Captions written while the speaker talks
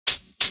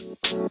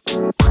Alrighty,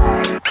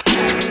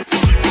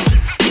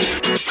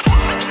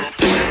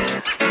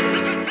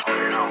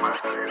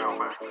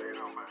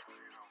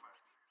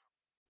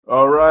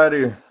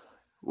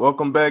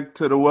 welcome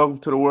to the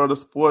World of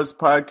Sports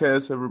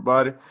podcast,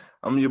 everybody.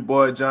 I'm your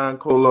boy John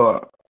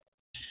Collard.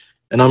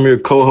 And I'm your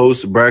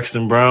co-host,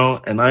 Braxton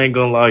Brown. And I ain't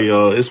gonna lie,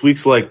 y'all, it's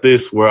weeks like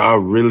this where I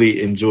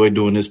really enjoy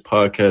doing this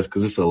podcast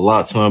because it's a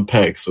lot to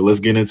unpack. So let's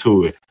get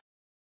into it.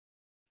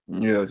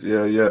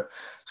 Yeah.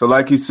 So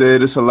like he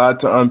said, it's a lot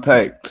to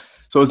unpack.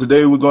 So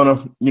today we're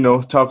gonna,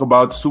 talk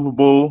about the Super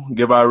Bowl,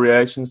 give our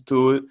reactions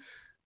to it.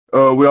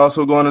 We're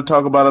also going to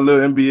talk about a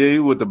little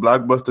NBA with the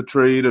blockbuster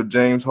trade of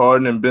James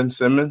Harden and Ben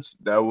Simmons.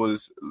 That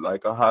was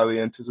like a highly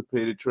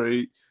anticipated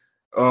trade.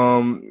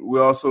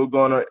 We're also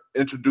going to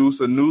introduce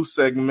a new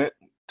segment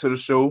to the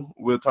show.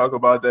 We'll talk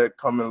about that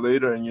coming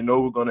later. And,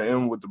 we're going to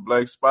end with the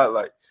Black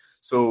Spotlight.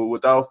 So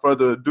without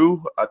further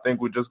ado, I think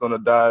we're just going to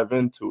dive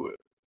into it.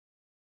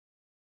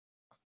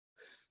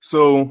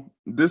 So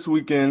this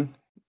weekend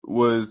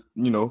was,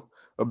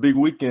 a big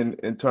weekend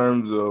in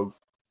terms of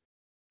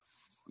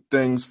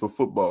things for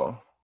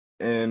football.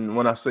 And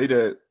when I say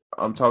that,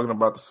 I'm talking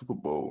about the Super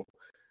Bowl.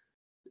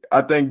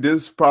 I think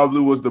this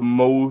probably was the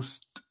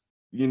most,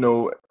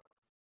 amped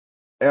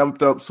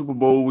up Super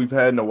Bowl we've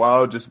had in a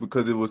while, just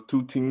because it was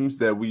two teams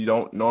that we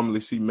don't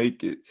normally see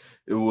make it.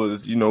 It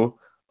was, a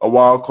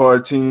wild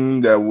card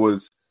team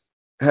that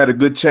had a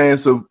good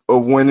chance of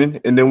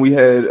winning, and then we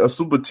had a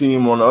super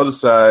team on the other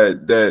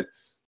side that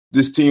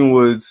this team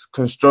was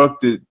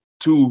constructed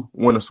to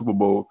win a Super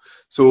Bowl.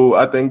 So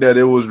I think that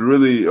it was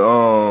really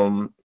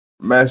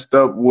matched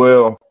up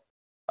well.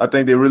 I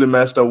think they really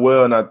matched up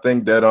well, and I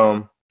think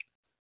that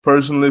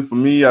personally for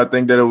me, I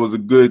think that it was a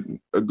good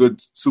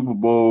Super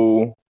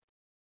Bowl,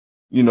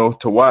 to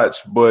watch.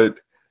 But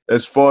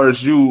as far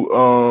as you,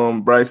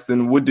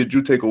 Braxton, what did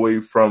you take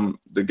away from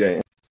the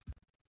game?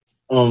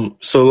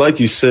 So like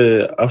you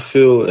said, I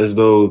feel as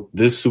though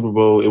this Super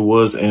Bowl, it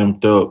was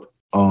amped up.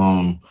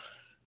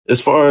 As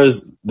far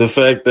as the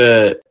fact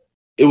that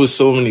it was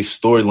so many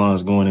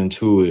storylines going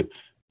into it,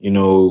 you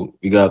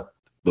got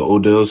the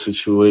Odell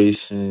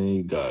situation,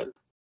 you got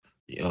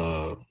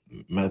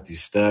Matthew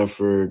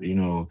Stafford,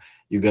 you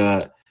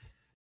got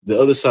the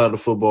other side of the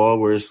football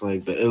where it's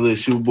like the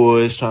LSU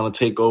boys trying to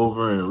take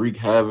over and wreak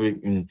havoc.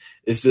 And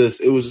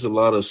it was just a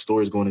lot of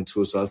stories going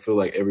into it. So I feel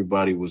like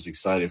everybody was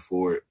excited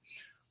for it.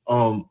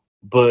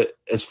 But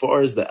as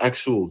far as the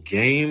actual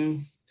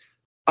game,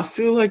 I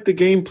feel like the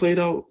game played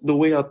out the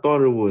way I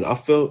thought it would. I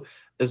felt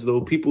as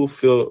though people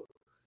felt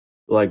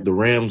like the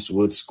Rams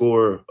would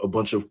score a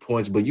bunch of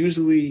points, but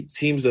usually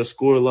teams that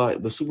score a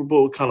lot, the Super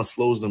Bowl kind of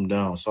slows them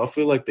down. So I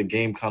feel like the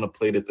game kind of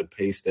played at the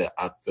pace that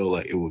I feel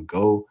like it would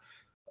go.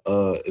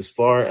 As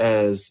far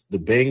as the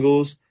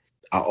Bengals,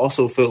 I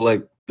also felt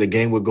like the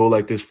game would go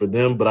like this for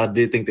them, but I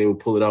did think they would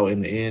pull it out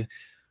in the end.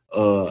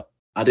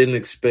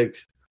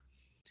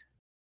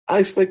 I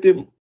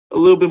expected a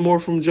little bit more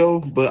from Joe,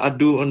 but I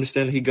do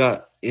understand he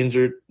got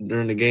injured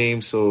during the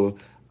game, so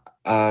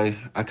I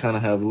kind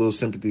of have a little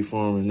sympathy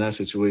for him in that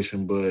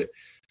situation. But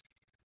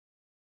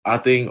I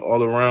think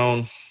all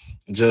around,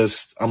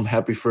 I'm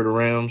happy for the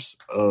Rams,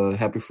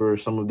 happy for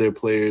some of their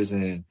players,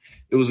 and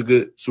it was a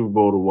good Super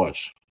Bowl to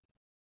watch.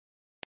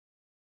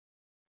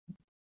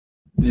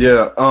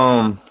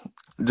 Yeah,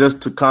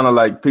 just to kind of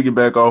like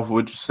piggyback off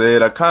what you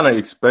said, I kind of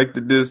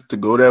expected this to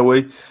go that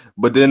way,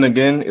 but then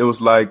again, it was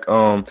like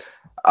I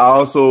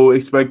also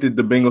expected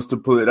the Bengals to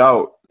pull it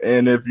out.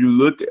 And if you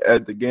look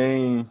at the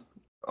game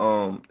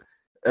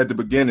at the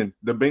beginning,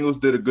 the Bengals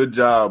did a good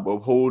job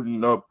of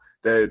holding up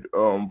that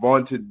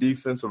vaunted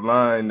defensive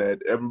line that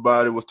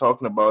everybody was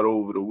talking about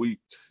over the week.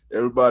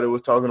 Everybody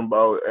was talking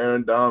about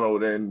Aaron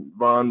Donald and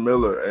Von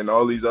Miller and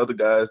all these other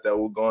guys that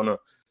were gonna,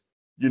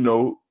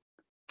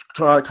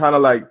 try kind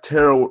of like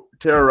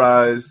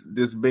terrorize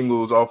this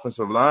Bengals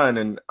offensive line.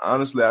 And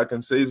honestly, I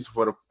can say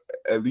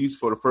at least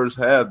for the first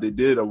half, they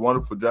did a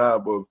wonderful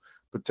job of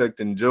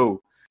protecting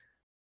Joe.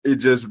 It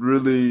just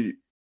really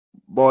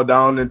boiled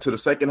down into the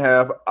second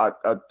half.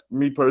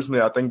 Me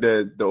personally, I think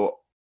that the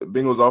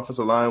Bengals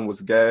offensive line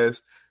was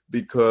gassed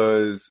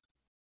because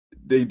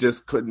they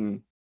just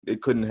couldn't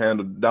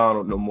handle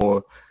Donald no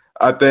more.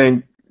 I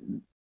think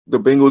the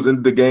Bengals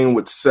ended the game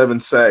with 7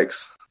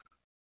 sacks.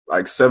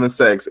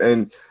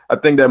 And I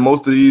think that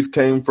most of these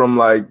came from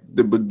like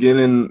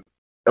the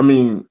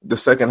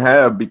second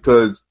half,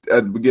 because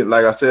at the beginning,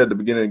 like I said, at the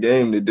beginning of the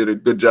game, they did a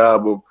good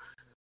job of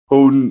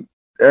holding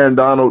Aaron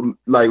Donald,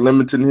 like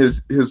limiting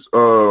his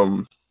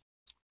how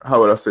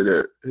would I say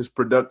that, his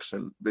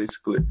production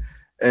basically.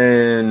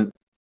 And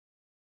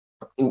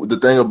the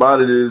thing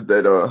about it is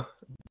that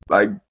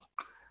I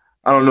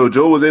don't know,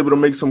 Joe was able to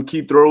make some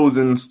key throws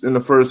in the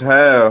first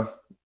half.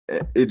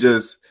 It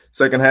just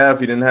second half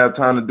he didn't have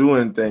time to do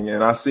anything.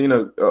 And I seen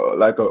a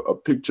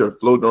picture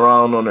floating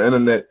around on the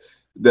internet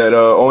that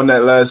on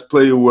that last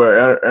play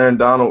where Aaron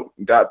Donald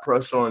got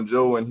pressure on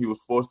Joe and he was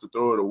forced to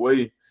throw it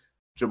away,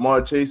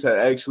 Jamar Chase had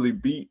actually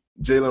beat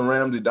Jalen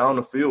Ramsey down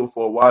the field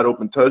for a wide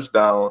open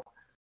touchdown,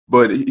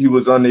 but he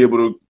was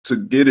unable to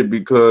get it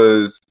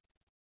because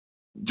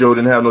Joe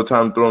didn't have no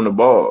time throwing the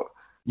ball.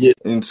 Yeah.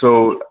 And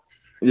so,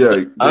 yeah,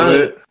 go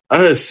ahead. I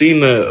had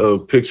seen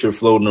that picture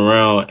floating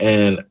around,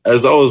 and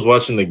as I was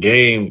watching the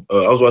game,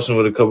 I was watching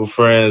with a couple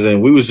friends,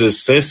 and we was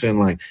just sensing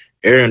like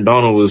Aaron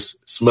Donald was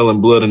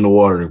smelling blood in the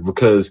water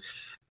because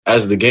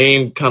as the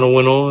game kind of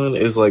went on,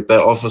 it's like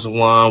that offensive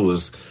line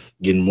was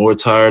getting more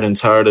tired and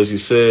tired, as you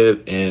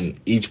said, and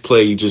each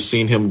play you just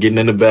seen him getting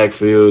in the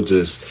backfield,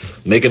 just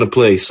making a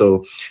play.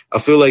 So I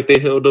feel like they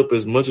held up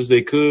as much as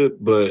they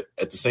could, but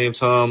at the same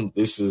time,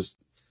 this is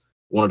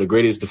one of the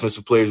greatest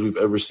defensive players we've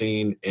ever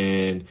seen,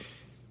 and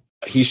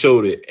he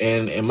showed it.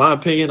 And in my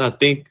opinion, I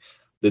think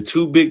the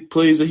two big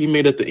plays that he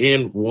made at the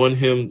end won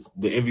him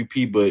the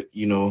MVP, but,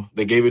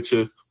 they gave it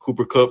to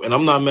Cooper Kupp. And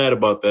I'm not mad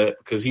about that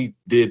because he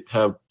did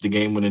have the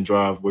game-winning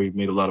drive where he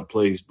made a lot of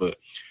plays. But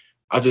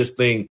I just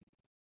think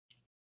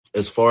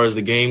as far as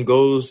the game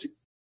goes,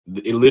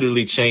 it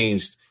literally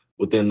changed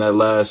within that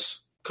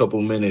last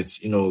couple minutes,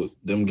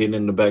 them getting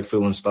in the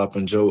backfield and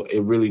stopping Joe.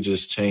 It really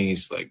just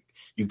changed. Like,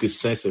 you could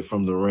sense it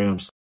from the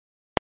Rams.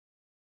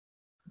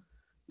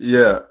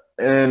 Yeah.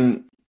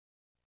 And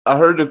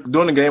during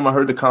the game, I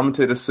heard the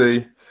commentator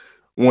say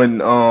when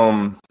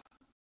Aaron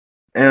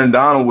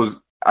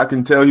Donald I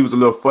can tell he was a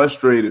little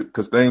frustrated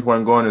because things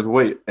weren't going his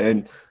way.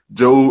 And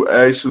Joe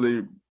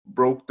actually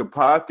broke the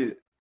pocket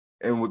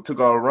and took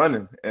off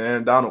running. And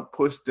Aaron Donald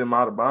pushed him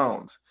out of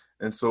bounds.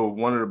 And so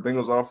one of the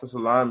Bengals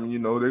offensive linemen,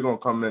 they're going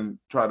to come and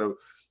try to,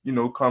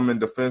 come in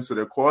defense of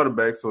their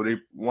quarterback. So they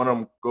want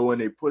them to go and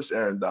they push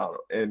Aaron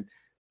Donald. And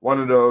one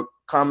of the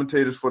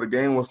commentators for the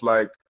game was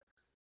like,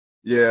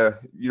 yeah,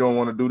 you don't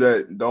want to do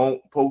that.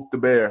 Don't poke the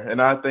bear.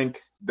 And I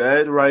think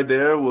that right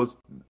there was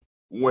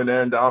when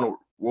Aaron Donald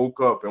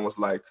woke up and was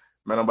like,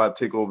 man, I'm about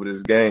to take over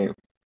this game.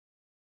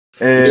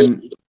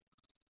 And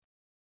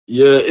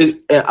yeah,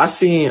 I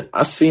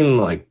seen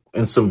like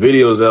in some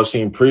videos that I've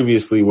seen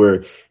previously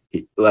where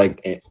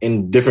like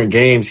in different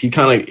games, he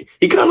kind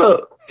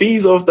of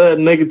feeds off that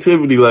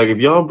negativity. Like if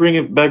y'all bring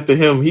it back to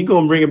him, he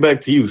gonna bring it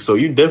back to you. So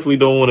you definitely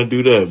don't want to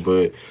do that.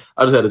 But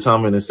I just had to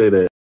chime in and say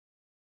that.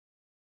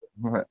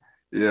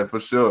 Yeah, for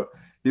sure.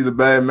 He's a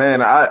bad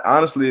man. I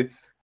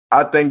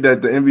think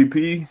that the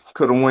MVP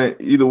could have went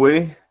either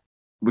way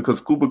because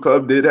Cooper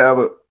Kupp did have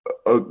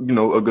a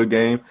good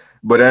game,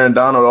 but Aaron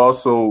Donald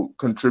also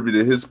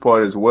contributed his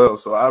part as well.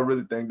 So I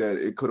really think that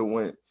it could have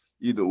went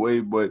either way,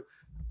 but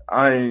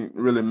I ain't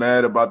really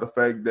mad about the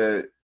fact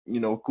that,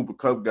 Cooper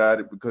Kupp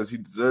got it because he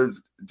deserves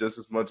it just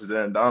as much as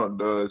Aaron Donald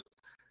does.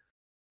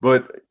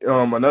 But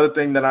another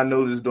thing that I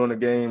noticed during the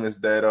game is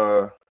that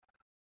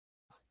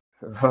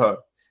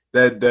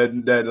that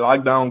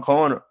lockdown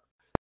corner.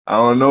 I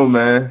don't know,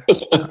 man.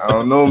 I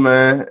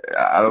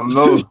don't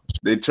know.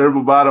 They chirp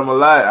about him a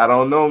lot. I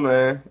don't know,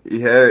 man.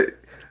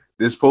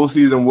 This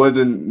postseason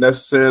wasn't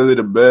necessarily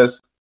the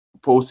best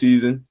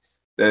postseason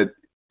that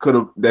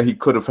he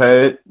could have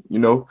had,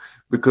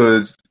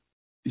 because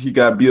he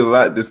got beat a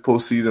lot this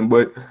postseason.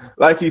 But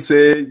like he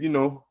said,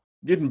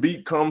 getting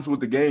beat comes with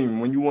the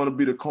game. When you want to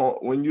be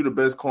when you're the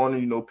best corner,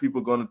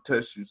 people are gonna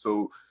test you.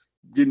 So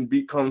getting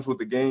beat comes with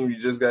the game. You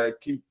just gotta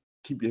keep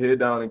your head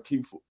down and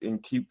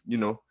keep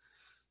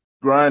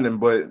grinding.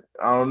 But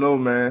I don't know,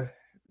 man.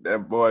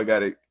 That boy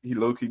he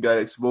low-key got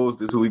exposed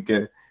this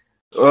weekend.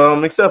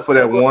 Except for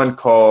that one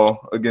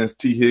call against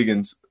T.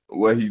 Higgins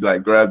where he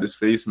grabbed his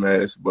face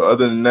mask. But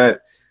other than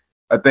that,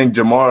 I think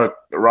Jamar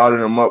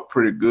routed him up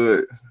pretty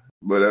good.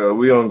 But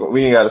we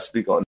ain't got to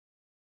speak on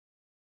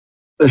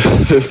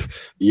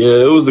that. Yeah,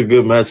 it was a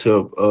good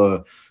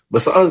matchup.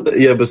 Besides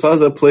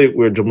that play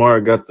where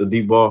Jamar got the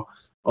deep ball,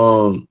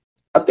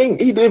 I think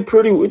he did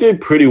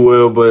pretty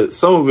well, but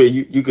some of it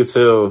you could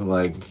tell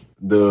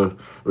the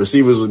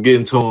receivers was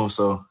getting to him.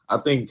 So I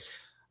think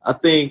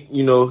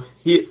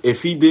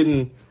if he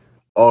didn't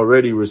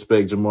already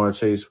respect Jamar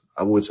Chase,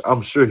 which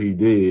I'm sure he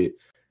did,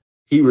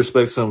 he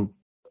respects him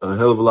a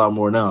hell of a lot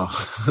more now.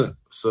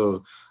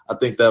 So I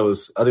think that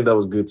was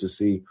good to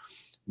see.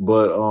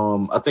 But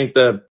I think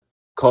that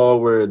call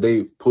where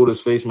they pulled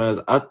his face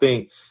mask, I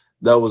think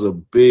that was a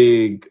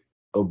big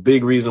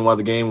reason why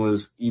the game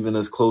was even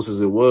as close as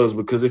it was,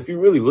 because if you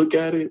really look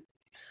at it,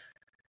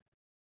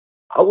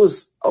 I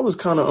was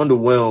kind of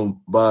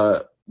underwhelmed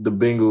by the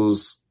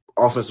Bengals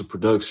offensive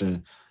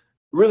production.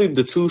 Really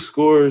the two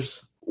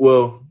scores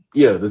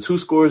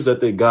that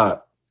they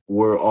got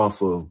were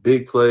off of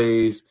big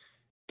plays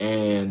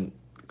and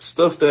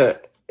stuff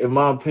that, in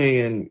my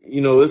opinion,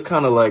 it's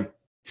kind of like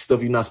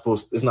stuff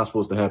it's not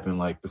supposed to happen.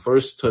 Like the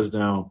first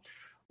touchdown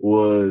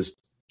was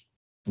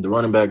the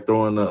running back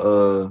throwing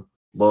the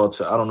ball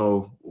to, I don't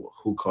know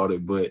who caught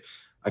it, but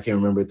I can't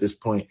remember at this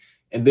point.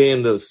 And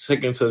then the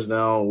second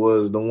touchdown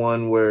was the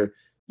one where,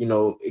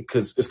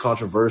 because it's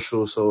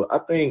controversial. So I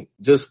think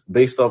just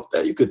based off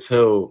that, you could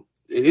tell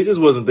it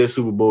just wasn't their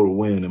Super Bowl to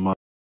win.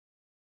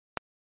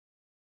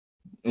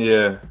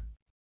 Yeah,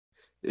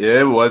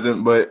 it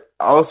wasn't. But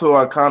also,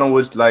 I kind of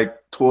wish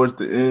towards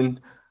the end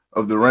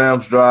of the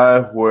Rams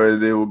drive where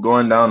they were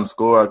going down the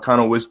score, I kind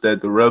of wish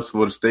that the refs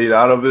would have stayed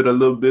out of it a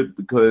little bit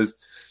because,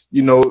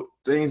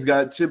 things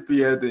got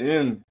chippy at the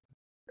end.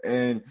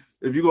 And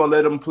if you're gonna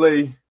let him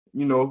play,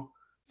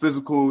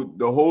 physical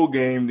the whole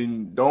game,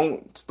 then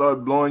don't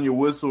start blowing your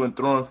whistle and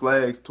throwing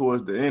flags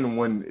towards the end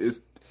when it's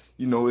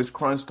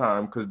crunch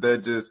time, because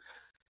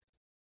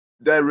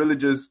that really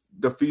just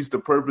defeats the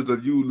purpose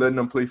of you letting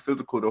them play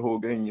physical the whole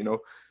game.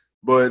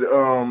 But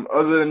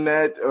other than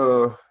that,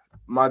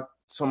 my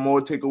some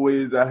more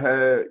takeaways I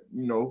had,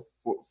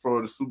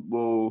 for the Super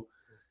Bowl.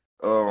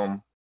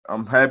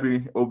 I'm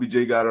happy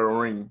OBJ got a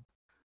ring,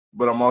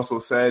 but I'm also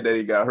sad that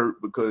he got hurt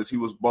because he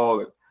was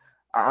balling.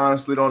 I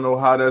honestly don't know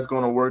how that's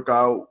going to work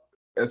out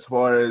as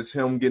far as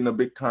him getting a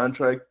big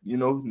contract,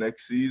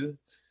 next season.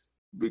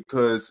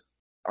 Because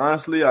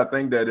honestly, I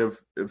think that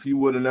if he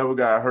would have never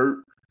got hurt,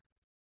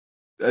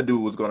 that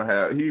dude was going to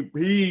have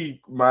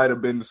he might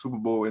have been the Super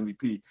Bowl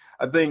MVP.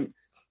 I think,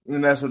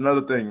 and that's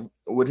another thing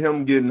with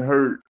him getting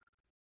hurt,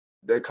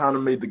 that kind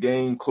of made the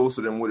game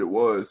closer than what it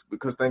was.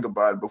 Because think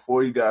about it,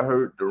 before he got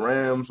hurt, the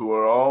Rams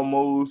were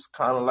almost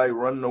kind of like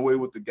running away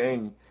with the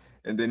game,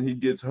 and then he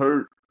gets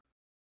hurt,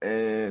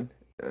 and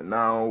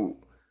now,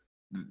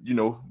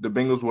 the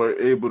Bengals were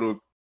able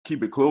to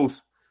keep it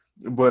close.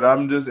 But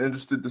I'm just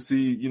interested to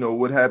see,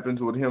 what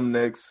happens with him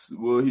next.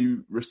 Will he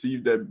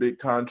receive that big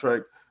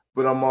contract?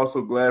 But I'm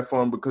also glad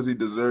for him because he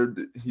deserved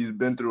it. He's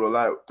been through a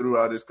lot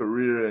throughout his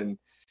career, and,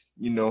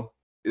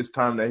 it's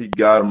time that he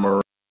got him a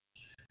ring.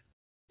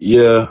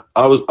 Yeah,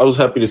 I was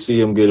happy to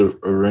see him get a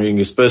ring,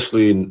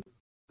 especially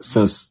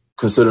since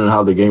considering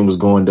how the game was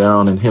going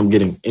down and him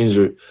getting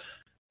injured.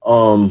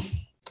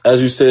 As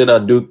you said, I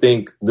do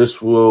think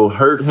this will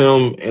hurt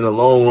him in the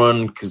long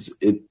run because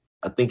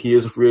I think he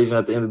is a free agent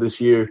at the end of this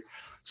year,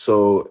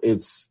 so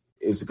it's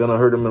gonna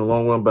hurt him in the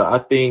long run. But I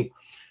think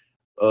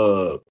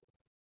the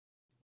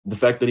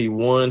fact that he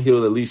won,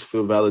 he'll at least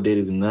feel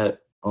validated in that.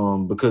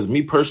 Because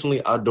me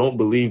personally, I don't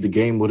believe the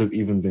game would have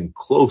even been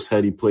close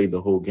had he played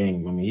the whole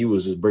game. I mean, he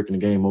was just breaking the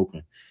game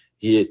open.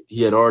 He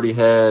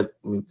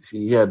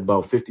had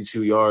about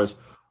 52 yards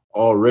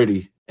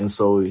already, and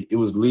so it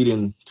was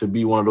leading to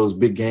be one of those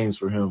big games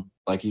for him,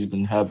 like he's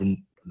been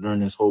having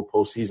during this whole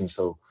postseason.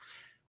 So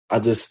I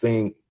just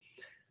think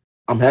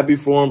I'm happy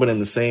for him, but in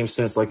the same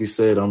sense, like you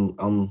said,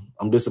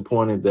 I'm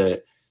disappointed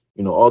that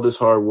all this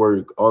hard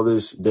work, all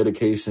this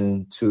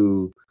dedication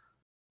to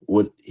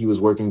what he was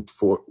working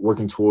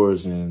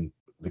towards, and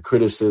the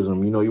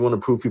criticism. You want to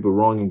prove people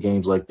wrong in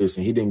games like this,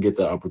 and he didn't get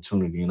that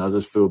opportunity, and I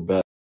just feel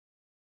bad.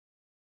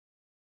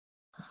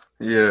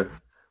 Yeah,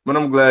 but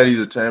I'm glad he's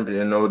a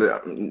champion.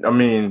 That, I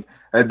mean,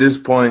 at this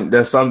point,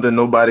 that's something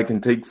nobody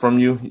can take from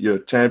you. You're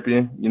a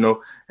champion,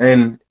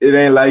 and it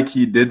ain't like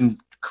he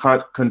didn't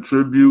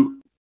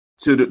contribute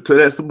to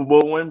that Super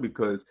Bowl win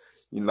because,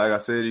 like I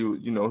said, he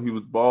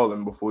was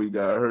balling before he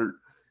got hurt,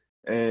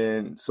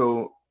 and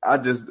so I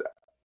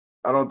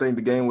don't think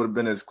the game would have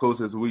been as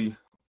close as we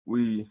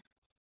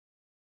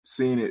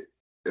seen it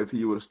if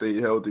he would have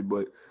stayed healthy.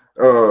 But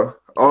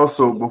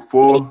also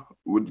before,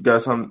 would you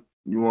got something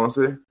you want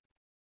to say?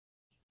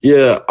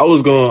 Yeah, I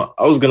was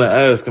gonna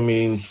ask. I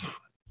mean,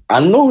 I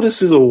know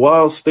this is a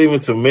wild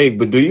statement to make,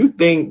 but do you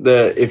think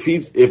that if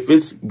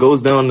it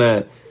goes down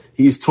that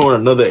he's torn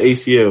another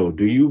ACL,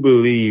 do you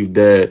believe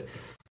that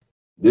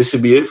this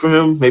should be it for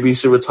him? Maybe he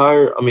should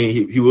retire. I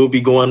mean, he will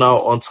be going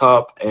out on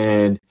top,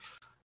 and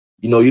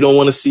you don't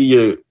want to see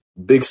your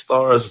big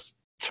stars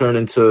turn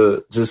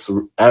into just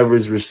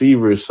average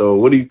receivers. So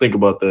what do you think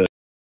about that?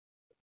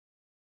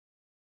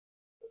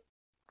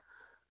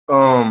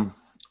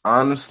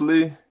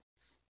 Honestly,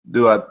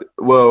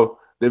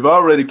 they've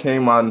already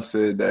came out and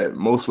said that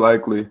most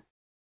likely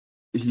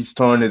he's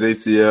torn his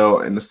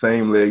ACL in the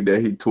same leg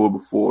that he tore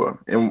before,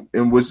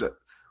 and which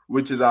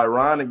is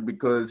ironic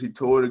because he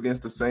tore it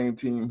against the same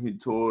team he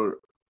tore,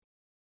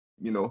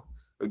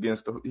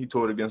 against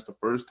the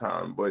first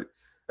time. But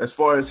as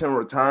far as him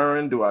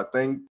retiring, do I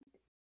think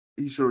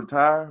he should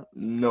retire?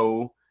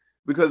 No,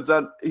 because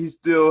he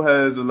still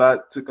has a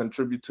lot to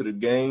contribute to the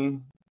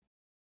game,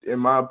 in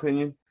my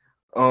opinion.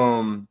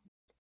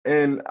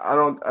 And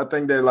I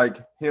think that like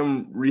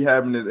him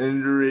rehabbing his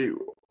injury,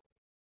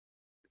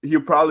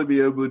 he'll probably be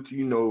able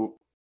to,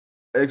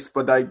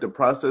 expedite the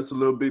process a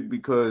little bit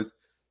because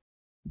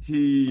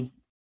he's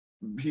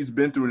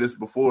been through this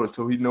before,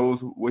 so he knows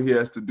what he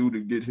has to do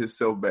to get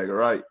himself back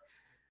right.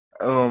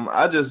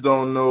 I just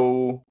don't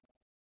know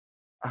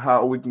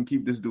how we can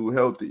keep this dude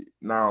healthy.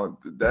 Now,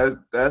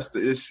 that's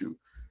the issue.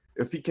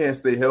 If he can't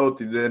stay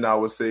healthy, then I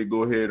would say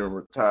go ahead and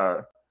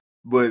retire.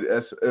 But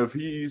if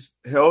he's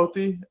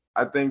healthy,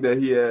 I think that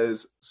he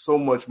has so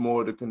much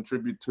more to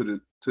contribute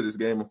to this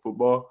game of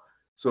football.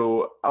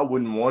 So I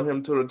wouldn't want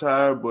him to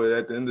retire, but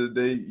at the end of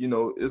the day,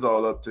 it's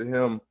all up to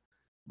him.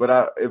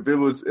 But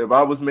if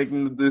I was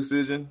making the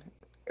decision,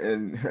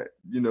 and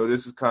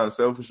this is kind of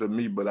selfish of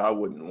me, but I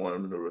wouldn't want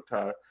him to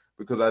retire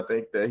because I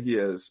think that he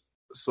has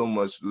so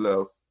much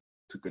left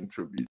to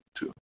contribute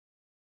to.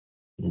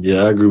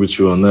 Yeah, I agree with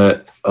you on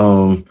that.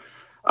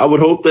 I would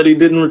hope that he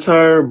didn't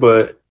retire,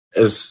 but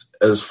as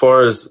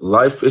far as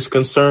life is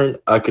concerned,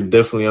 I could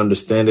definitely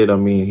understand it. I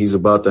mean, he's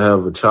about to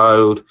have a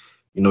child.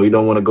 You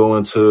don't want to go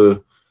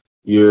into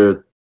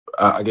your,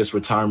 I guess,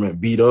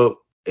 retirement beat up.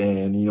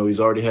 and he's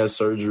already had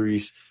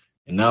surgeries,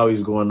 and now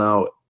he's going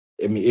out.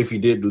 I mean, if he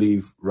did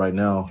leave right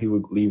now, he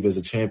would leave as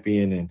a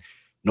champion, and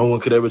no one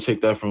could ever take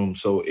that from him.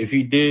 So if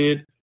he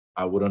did,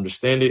 I would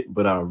understand it,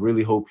 but I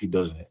really hope he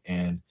doesn't.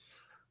 And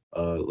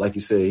like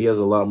you said, he has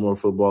a lot more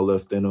football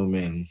left in him,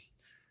 and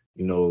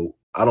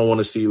I don't want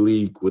to see a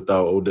league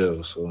without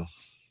Odell. So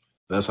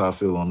that's how I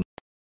feel on that.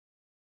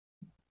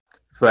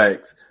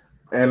 Facts.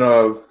 And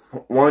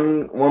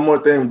one more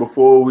thing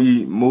before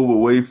we move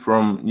away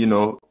from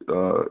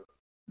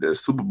the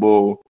Super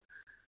Bowl.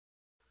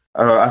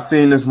 I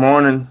seen this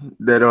morning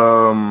that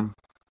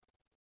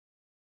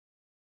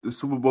the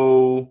Super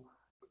Bowl,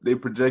 they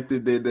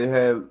projected that they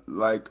had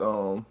like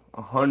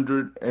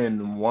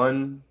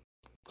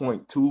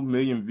 101.2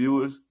 million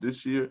viewers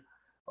this year,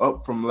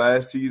 up from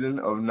last season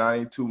of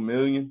 92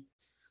 million.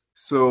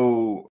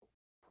 So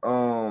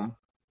I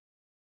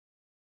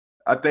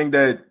think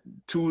that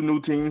two new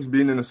teams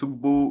being in the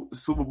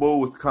Super Bowl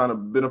was kind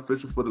of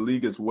beneficial for the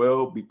league as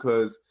well,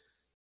 because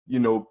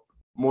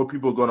more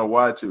people are going to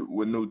watch it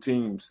with new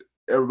teams.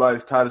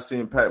 Everybody's tired of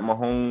seeing Pat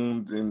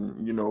Mahomes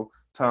and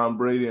Tom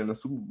Brady in the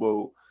Super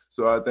Bowl.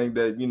 So I think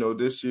that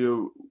this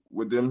year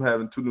with them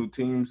having two new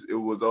teams, it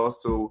was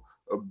also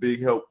a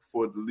big help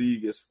for the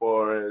league as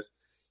far as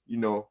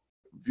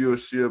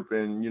viewership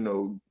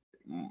and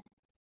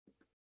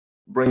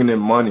bringing in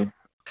money,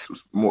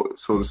 more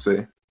so to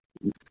say.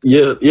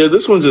 Yeah,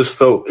 this one just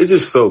felt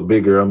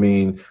bigger. I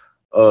mean,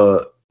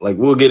 like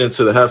we'll get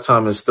into the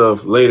halftime and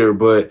stuff later,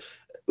 but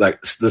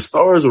like the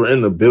stars were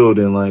in the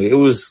building. Like it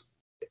was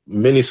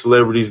many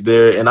celebrities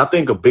there, and I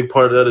think a big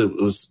part of that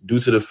was due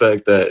to the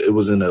fact that it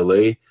was in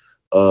LA.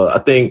 I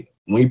think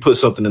when you put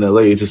something in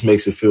LA, it just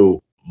makes it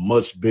feel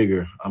much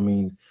bigger. I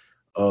mean,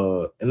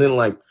 and then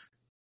like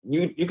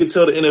you could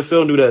tell the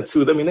NFL knew that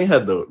too. I mean, they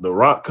had the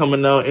Rock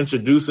coming out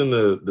introducing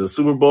the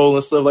Super Bowl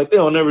and stuff. Like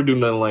they'll never do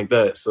nothing like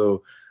that.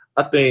 So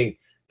I think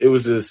it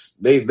was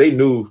just they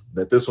knew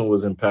that this one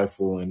was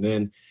impactful, and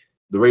then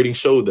the ratings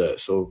showed that.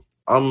 So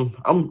I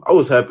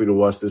was happy to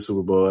watch this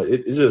Super Bowl.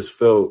 It just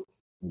felt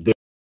different.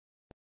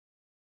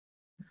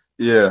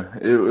 Yeah,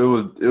 it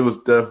was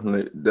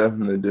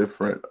definitely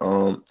different.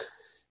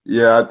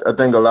 Yeah, I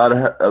think a lot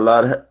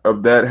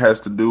of that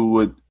has to do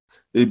with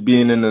it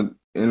being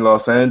in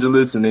Los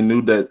Angeles, and they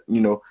knew that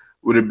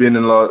with it being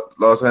in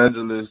Los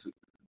Angeles,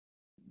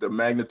 the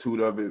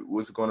magnitude of it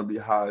was going to be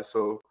high.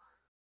 So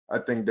I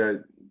think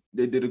that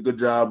they did a good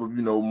job of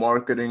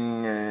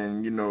marketing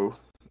and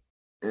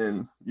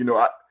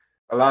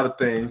a lot of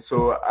things.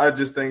 So I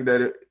just think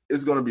that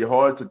it's going to be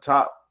hard to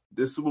top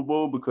this Super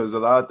Bowl because a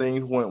lot of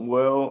things went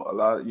well. A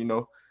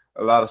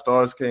lot of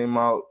stars came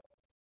out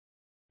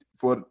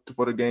for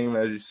the game,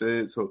 as you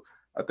said. So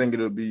I think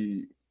it'll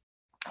be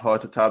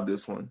hard to top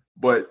this one.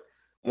 But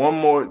one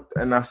more,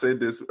 and I said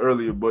this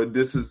earlier, but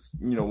this is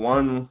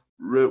one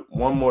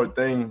more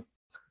thing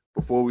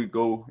before we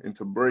go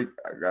into break.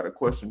 I got a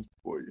question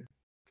for you.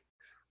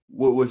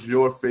 What was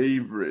your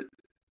favorite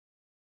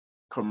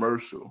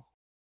commercial?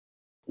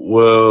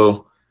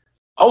 Well,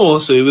 I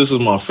won't say this is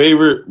my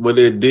favorite, but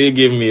it did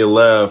give me a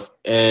laugh.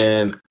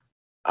 And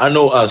I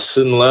know I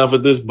shouldn't laugh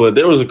at this, but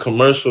there was a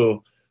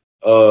commercial.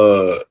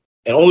 And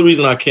the only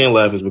reason I can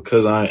laugh is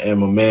because I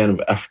am a man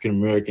of African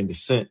American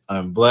descent.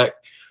 I'm black.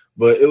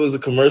 But it was a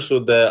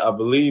commercial that I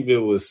believe it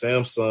was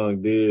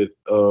Samsung did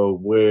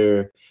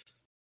where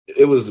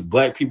it was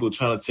black people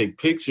trying to take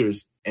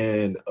pictures.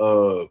 And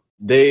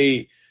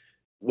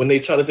when they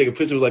tried to take a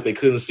picture, it was like they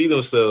couldn't see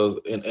themselves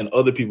in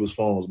other people's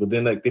phones. But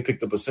then like they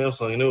picked up a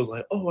Samsung and it was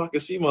like, oh, I can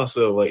see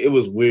myself. Like it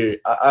was weird.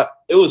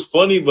 It was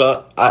funny,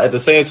 but at the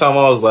same time,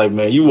 I was like,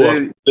 man, you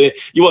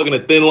walking a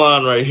thin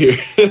line right here.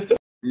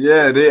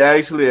 Yeah, they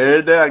actually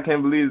aired that. I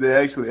can't believe they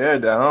actually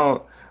aired that. I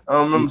don't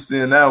remember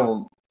seeing that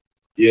one.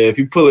 Yeah, if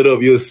you pull it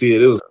up, you'll see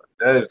it.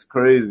 That is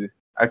crazy.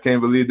 I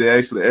can't believe they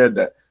actually aired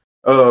that.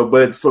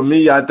 But for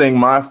me, I think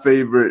my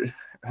favorite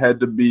had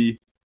to be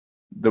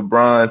the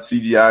Bron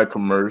CGI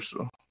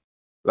commercial.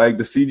 Like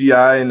the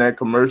CGI in that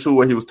commercial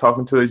where he was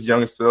talking to his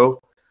younger self,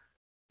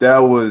 that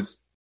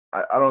was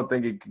I don't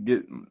think it could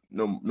get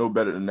no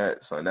better than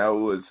that, son. That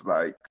was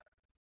like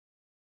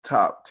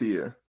top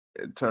tier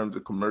in terms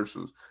of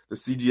commercials. The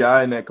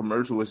CGI in that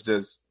commercial was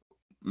just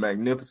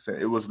magnificent.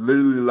 It was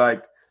literally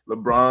like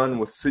LeBron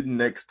was sitting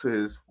next to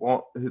his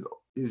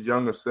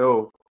younger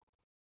self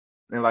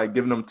and like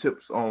giving them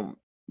tips on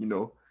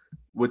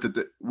what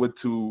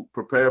to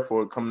prepare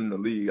for coming in the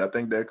league. I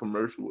think that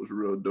commercial was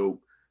real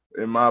dope.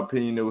 In my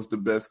opinion, it was the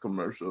best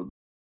commercial.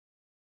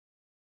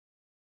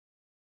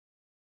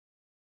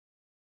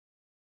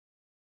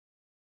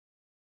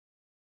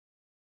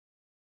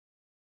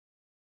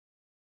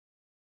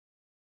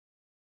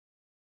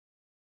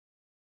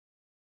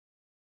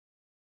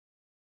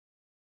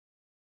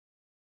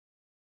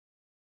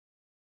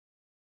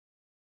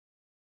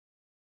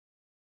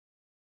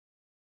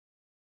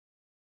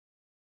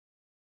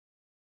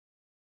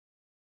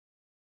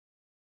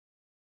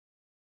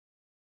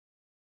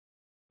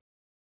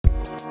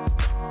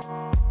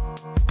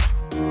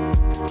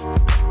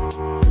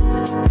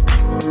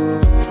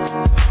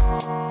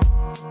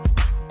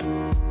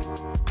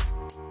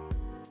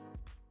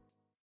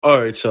 All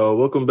right, y'all.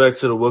 Welcome back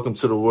to the Welcome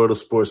to the World of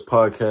Sports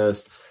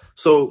podcast.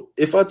 So,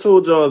 if I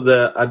told y'all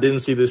that I didn't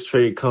see this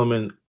trade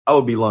coming, I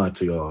would be lying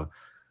to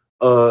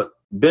y'all.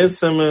 Ben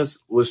Simmons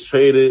was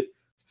traded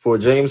for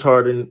James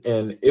Harden,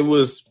 and it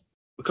was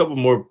a couple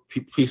more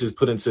pieces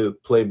put into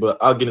play, but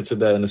I'll get into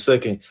that in a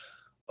second.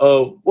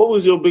 What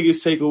was your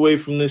biggest takeaway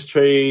from this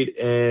trade,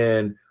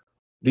 and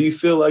do you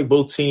feel like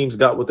both teams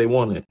got what they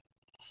wanted?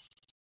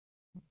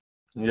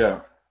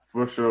 Yeah,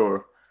 for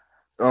sure.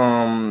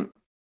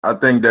 I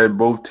think that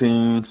both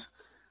teams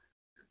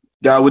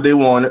got what they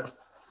wanted.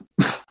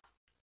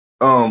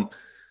 I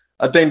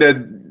think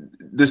that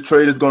this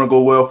trade is going to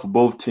go well for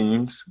both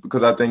teams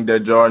because I think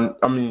that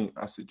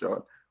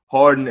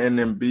Harden and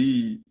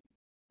Embiid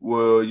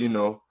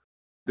will,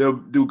 they'll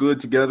do good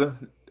together.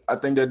 I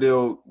think that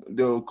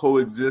they'll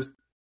coexist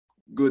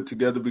good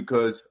together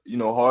because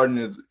Harden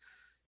is,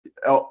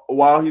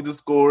 while he's a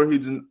scorer,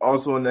 he's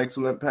also an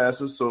excellent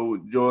passer. So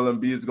Joel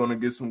Embiid is going to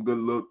get some good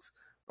looks.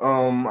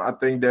 I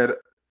think that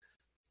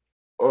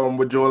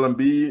with Joel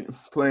Embiid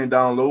playing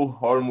down low,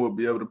 Harden will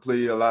be able to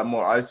play a lot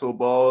more ISO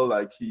ball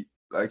like he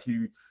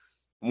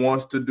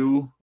wants to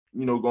do.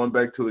 Going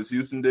back to his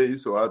Houston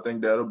days. So I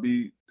think that'll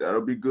be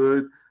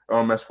good.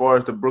 As far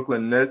as the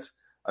Brooklyn Nets,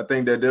 I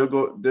think that they're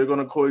going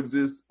to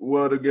coexist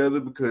well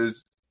together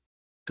because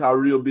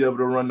Kyrie will be able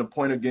to run the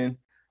point again.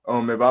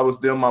 If I was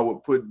them, I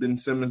would put Ben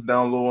Simmons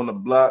down low on the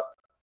block.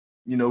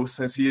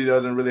 Since he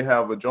doesn't really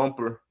have a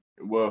jumper.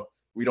 Well,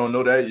 we don't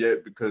know that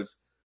yet because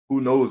who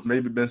knows?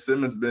 Maybe Ben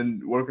Simmons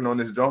been working on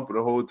his jumper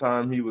the whole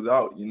time he was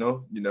out. You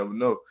never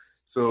know.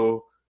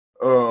 So,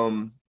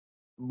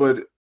 but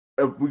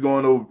if we're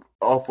going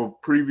off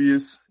of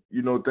previous,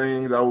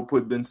 things, I would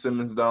put Ben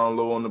Simmons down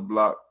low on the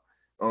block,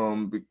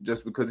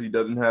 just because he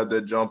doesn't have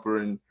that jumper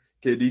and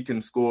KD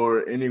can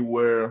score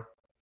anywhere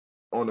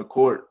on the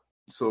court,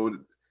 so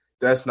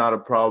that's not a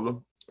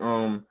problem.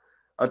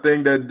 I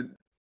think that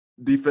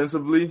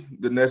defensively,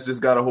 the Nets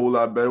just got a whole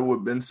lot better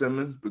with Ben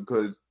Simmons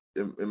because,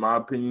 in my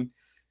opinion,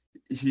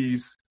 he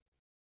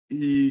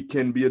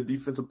can be a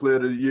defensive player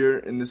of the year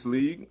in this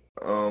league.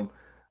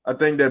 I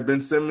think that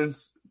Ben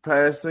Simmons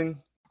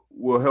passing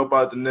will help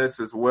out the Nets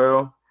as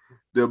well.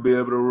 They'll be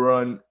able to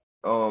run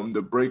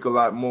the break a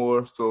lot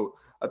more. So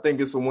I think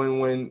it's a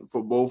win-win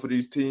for both of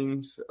these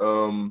teams.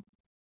 But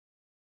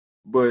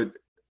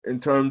in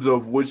terms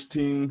of which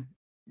team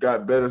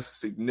got better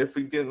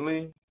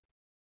significantly,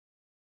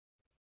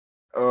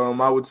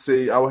 I would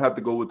say I would have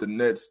to go with the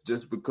Nets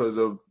just because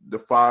of the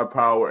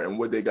firepower and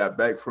what they got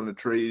back from the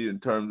trade in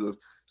terms of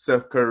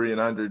Seth Curry and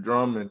Andre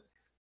Drummond.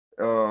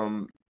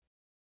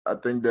 I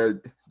think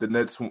that the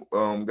Nets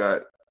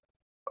got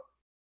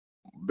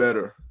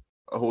better,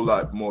 a whole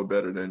lot more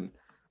better than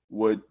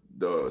what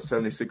the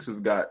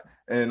 76ers got.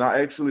 And I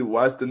actually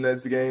watched the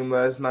Nets game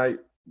last night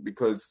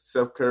because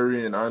Seth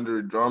Curry and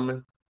Andre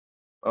Drummond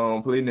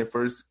played in their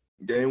first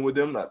game with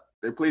them.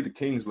 They played the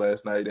Kings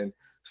last night, and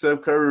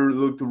Seth Curry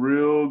looked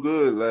real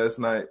good last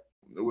night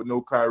with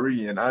no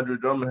Kyrie, and Andre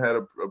Drummond had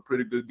a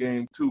pretty good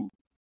game too.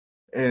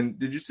 And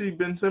did you see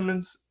Ben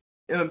Simmons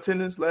in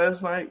attendance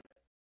last night?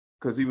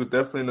 Because he was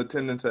definitely in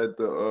attendance at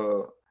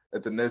the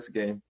Nets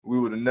game. We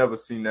would have never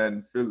seen that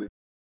in Philly.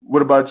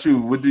 What about you?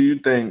 What do you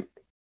think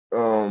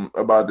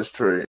about this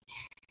trade?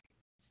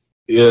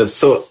 Yeah,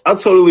 so I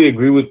totally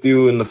agree with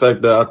you in the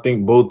fact that I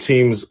think both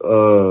teams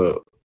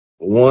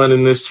won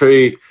in this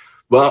trade.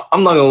 But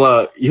I'm not gonna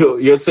lie,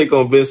 your take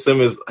on Ben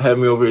Simmons had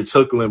me over here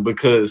chuckling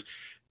because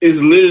it's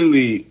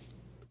literally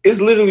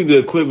the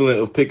equivalent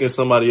of picking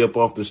somebody up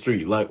off the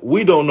street. Like,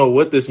 we don't know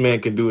what this man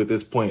can do at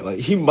this point. Like,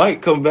 he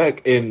might come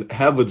back and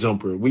have a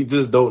jumper. We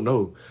just don't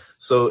know.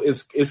 So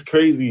it's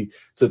crazy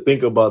to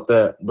think about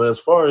that. But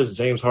as far as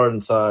James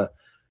Harden's side,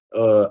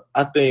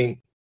 I think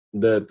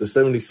that the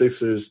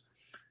 76ers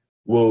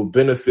will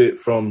benefit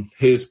from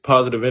his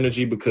positive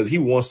energy because he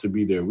wants to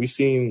be there. We've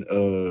seen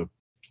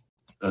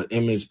an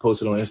image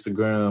posted on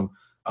Instagram.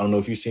 I don't know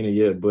if you've seen it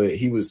yet, but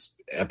he was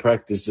at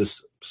practice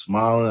just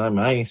smiling. I mean,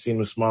 I ain't seen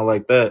him smile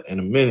like that in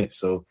a minute.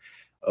 So,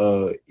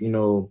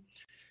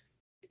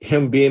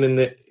 him being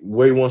in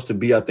where he wants to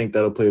be, I think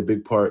that'll play a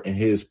big part in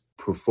his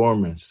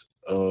performance.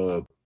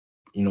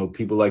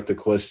 People like to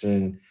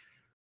question,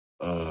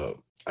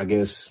 I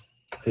guess,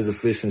 his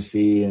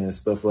efficiency and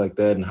stuff like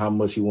that and how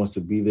much he wants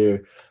to be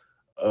there.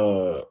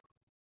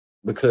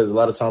 Because a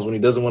lot of times when he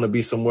doesn't want to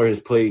be somewhere, his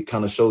play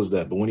kind of shows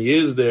that. But when he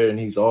is there and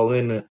he's all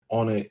in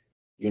on it,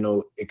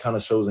 it kind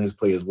of shows in his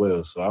play as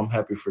well. So I'm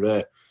happy for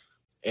that.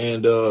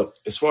 And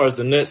as far as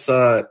the Nets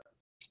side,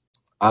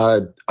 I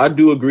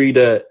do agree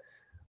that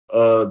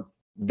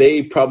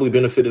they probably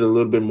benefited a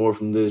little bit more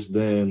from this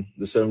than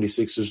the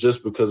 76ers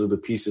just because of the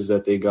pieces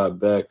that they got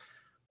back.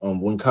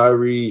 When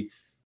Kyrie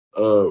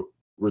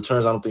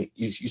returns, I don't think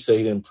you say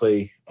he didn't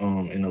play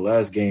in the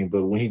last game,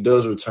 but when he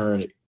does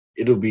return,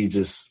 it'll be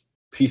just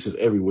pieces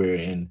everywhere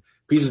and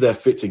pieces that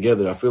fit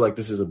together. I feel like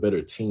this is a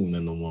better team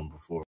than the one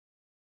before.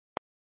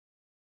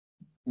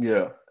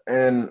 Yeah,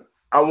 and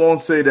I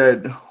won't say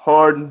that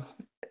Harden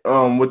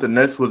with the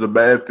Nets was a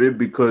bad fit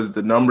because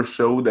the numbers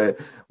show that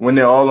when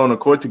they're all on the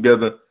court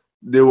together,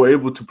 they were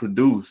able to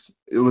produce.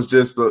 It was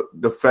just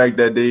the fact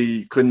that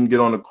they couldn't get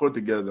on the court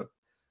together.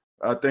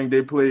 I think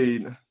they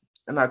played,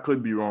 and I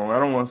could be wrong. I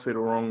don't want to say the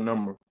wrong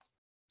number,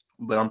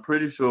 but I'm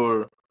pretty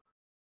sure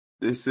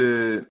they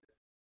said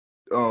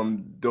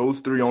those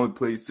three only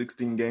played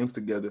 16 games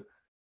together.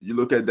 You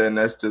look at that, and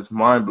that's just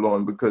mind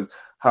blowing because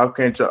how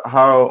can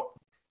y'all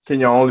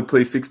only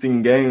play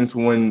 16 games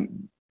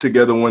when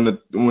together when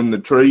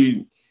the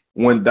trade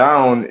went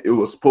down? It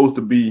was supposed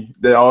to be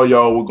that all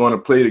y'all were going to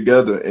play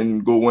together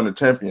and go win a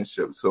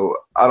championship. So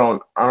I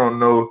don't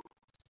know.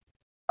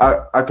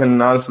 I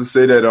can honestly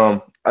say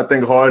that I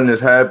think Harden is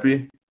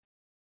happy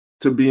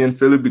to be in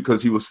Philly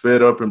because he was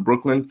fed up in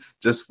Brooklyn,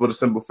 just for the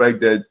simple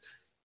fact that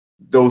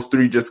those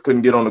three just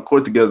couldn't get on the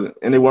court together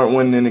and they weren't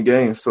winning any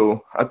games.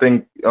 So I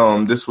think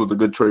this was a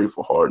good trade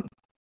for Harden.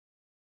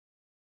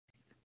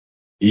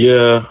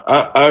 Yeah,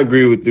 I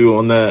agree with you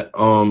on that.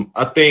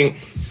 I think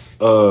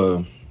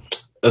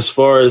as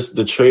far as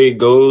the trade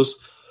goes,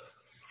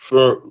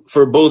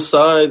 for both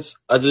sides,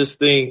 I just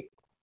think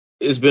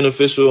it's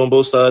beneficial on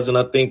both sides, and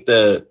I think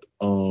that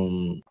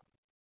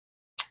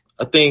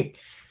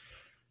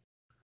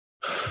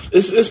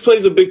this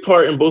plays a big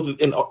part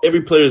in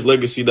every player's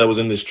legacy that was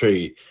in this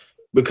trade,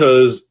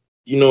 because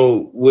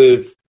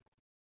with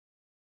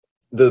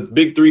the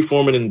big three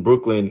forming in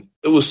Brooklyn,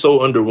 it was so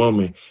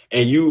underwhelming.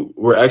 And you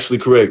were actually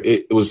correct.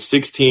 It was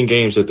 16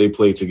 games that they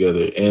played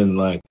together.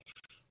 And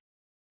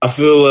I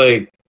feel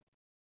like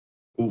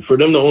for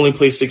them to only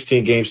play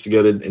 16 games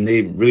together and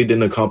they really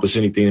didn't accomplish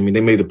anything. I mean,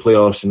 they made the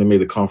playoffs and they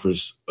made the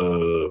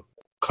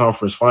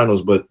conference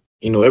finals, but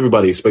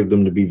everybody expected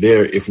them to be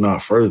there, if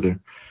not further.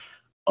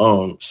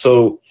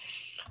 So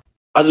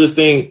I just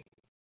think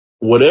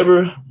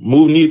whatever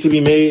move needed to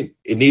be made,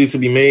 it needed to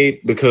be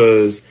made,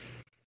 because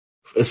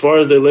as far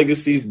as their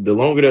legacies, the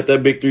longer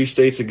that big three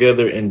stayed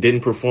together and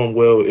didn't perform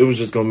well, it was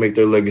just going to make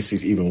their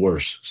legacies even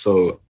worse.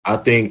 So I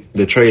think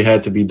the trade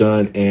had to be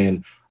done.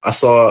 And I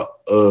saw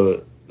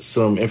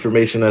some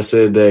information that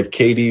said that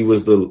KD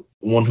was the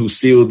one who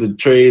sealed the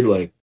trade,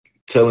 like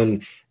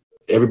telling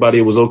everybody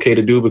it was okay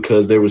to do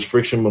because there was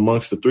friction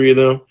amongst the three of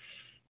them.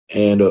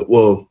 And,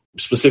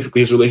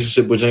 specifically his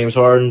relationship with James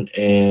Harden.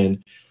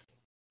 And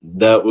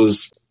that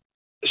was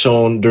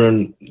shown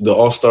during the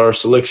All-Star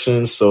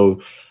selection.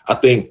 So I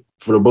think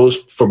for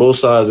both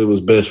sides, it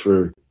was best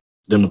for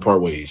them to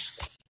part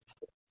ways.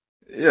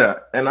 Yeah,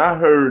 and I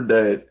heard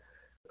that,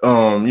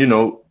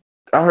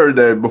 I heard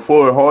that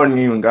before Harden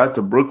even got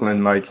to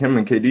Brooklyn, like him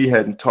and KD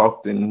hadn't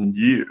talked in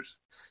years.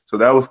 So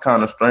that was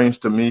kind of strange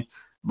to me.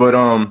 But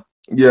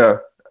yeah,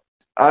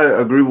 I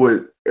agree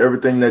with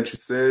everything that you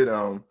said.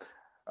 I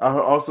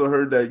also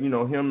heard that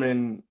him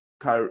and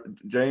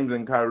James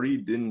and Kyrie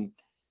didn't,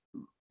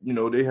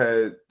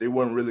 they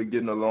weren't really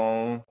getting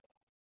along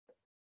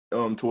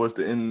towards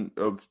the end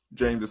of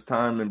James's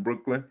time in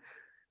Brooklyn.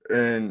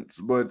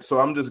 So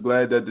I'm just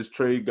glad that this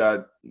trade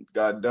got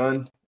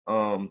done.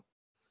 And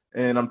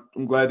I'm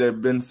glad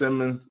that Ben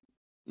Simmons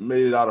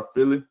made it out of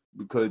Philly,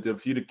 because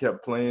if he'd have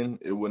kept playing,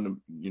 it wouldn't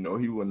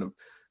have, he wouldn't have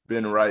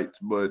been right.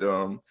 But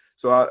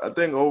so I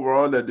think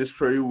overall that this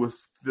trade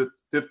was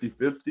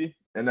 50-50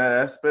 in that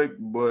aspect.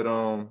 But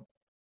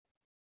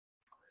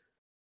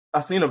I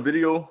seen a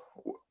video.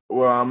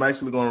 Well, I'm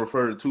actually going to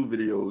refer to two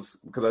videos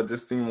because I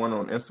just seen one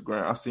on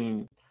Instagram. I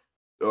seen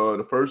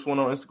the first one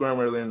on Instagram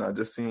earlier, and I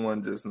just seen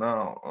one just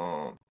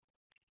now.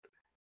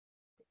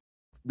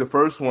 The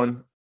first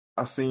one,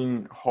 I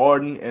seen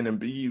Harden and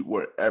Embiid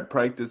were at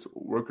practice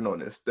working on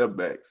their step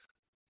backs.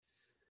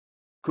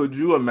 Could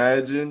you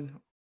imagine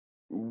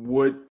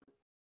what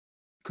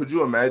could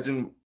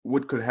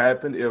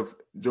happen if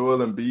Joel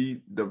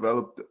Embiid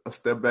developed a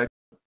step back?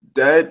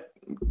 That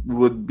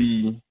would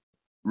be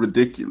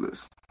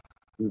ridiculous.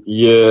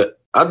 Yeah,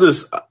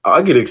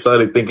 I get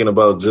excited thinking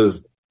about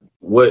just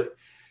what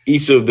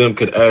each of them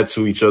could add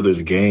to each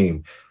other's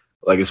game.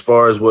 Like as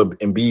far as what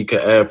Embiid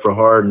could add for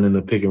Harden in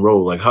the pick and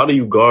roll. Like how do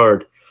you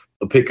guard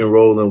a pick and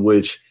roll in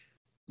which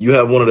you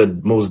have one of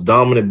the most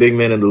dominant big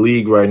men in the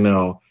league right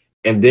now,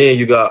 and then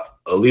you got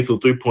a lethal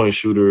 3-point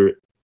shooter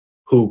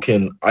who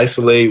can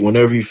isolate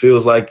whenever he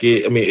feels like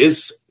it. I mean,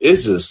 it's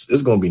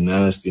going to be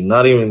nasty.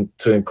 Not even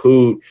to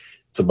include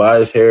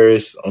Tobias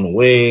Harris on the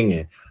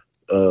wing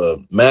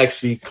and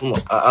Maxey. Come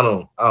on, I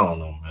don't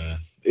know, man.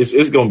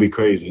 It's going to be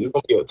crazy. It's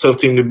going to be a tough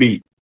team to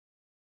beat.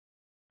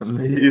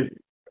 Me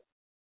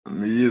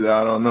either.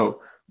 I don't know.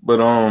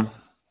 But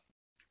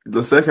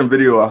the second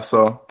video I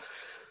saw,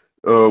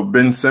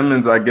 Ben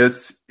Simmons, I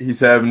guess he's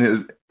having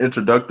his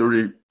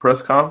introductory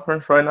press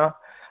conference right now,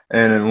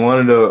 and then one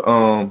of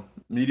the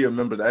media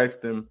members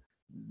asked him,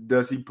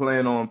 does he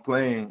plan on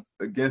playing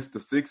against the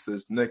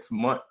Sixers next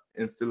month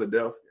in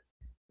Philadelphia?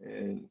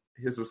 And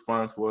his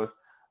response was,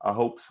 I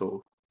hope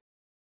so.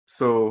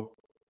 So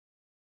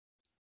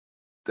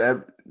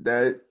that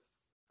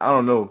I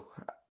don't know.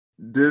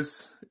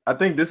 I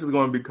think this is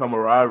going to become a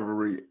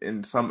rivalry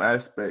in some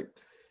aspect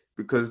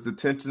because the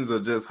tensions are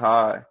just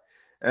high.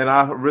 And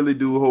I really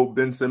do hope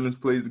Ben Simmons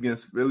plays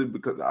against Philly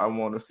because I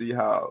want to see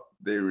how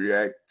they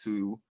react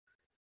to,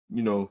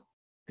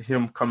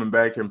 him coming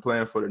back and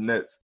playing for the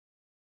Nets.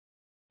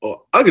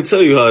 Oh, I can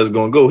tell you how it's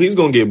gonna go. He's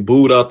gonna get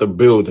booed out the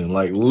building,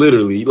 like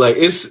literally. Like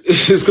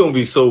it's gonna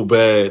be so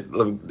bad.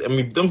 Like, I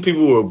mean, them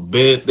people were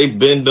been they've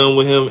been done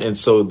with him, and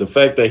so the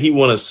fact that he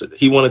wanted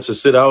to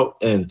sit out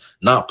and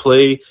not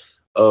play,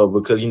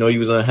 because he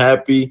was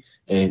unhappy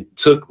and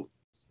took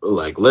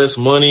like less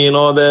money and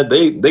all that.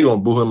 They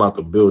gonna boo him out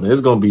the building. That's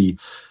gonna be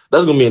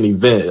an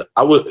event.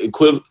 I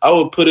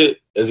would put it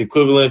as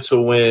equivalent to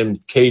when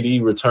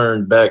KD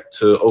returned back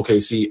to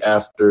OKC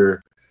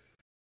after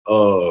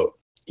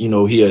he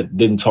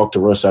didn't talk to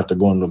Russ after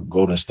going to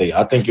Golden State.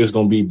 I think it's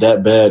going to be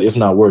that bad, if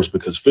not worse,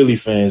 because Philly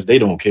fans, they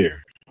don't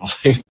care.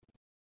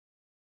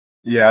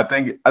 Yeah, I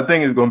think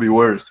it's going to be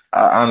worse.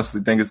 I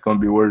honestly think it's going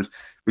to be worse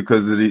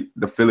because of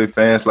the Philly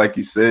fans, like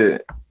you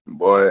said.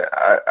 Boy,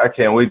 I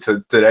can't wait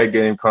till that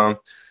game comes.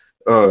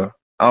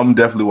 I'm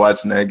definitely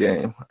watching that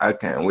game. I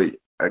can't wait.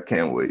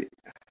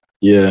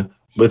 Yeah,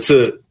 but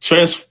to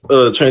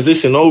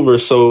transition over,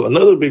 so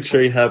another big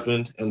trade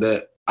happened, and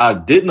that I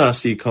did not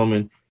see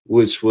coming,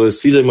 which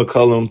was CJ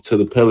McCollum to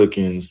the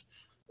Pelicans.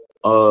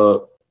 I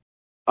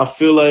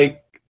feel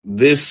like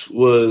this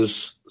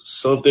was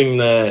something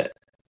that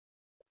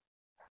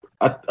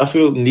I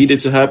feel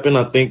needed to happen.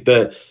 I think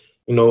that,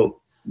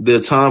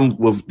 the time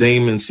with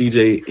Dame and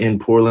CJ in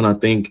Portland, I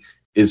think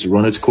it's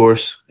run its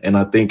course, and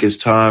I think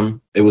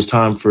it was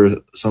time for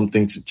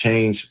something to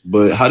change.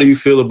 But how do you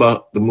feel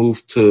about the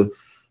move to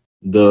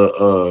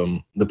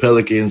the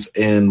Pelicans,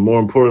 and more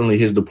importantly,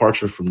 his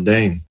departure from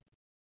Dame?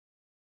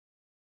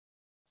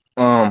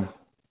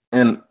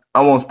 And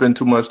I won't spend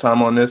too much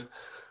time on this,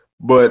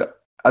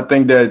 but I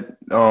think that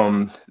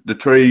the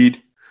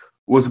trade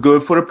was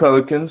good for the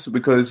Pelicans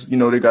because,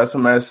 they got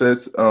some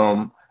assets.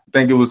 I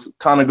think it was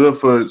kind of good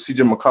for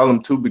CJ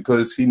McCollum too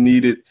because he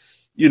needed,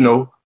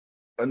 a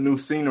new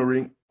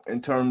scenery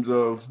in terms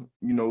of,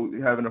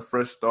 having a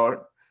fresh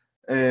start.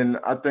 And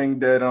I think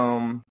that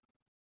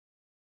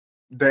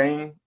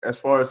Dame, as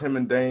far as him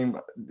and Dame,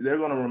 they're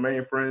going to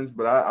remain friends,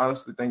 but I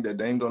honestly think that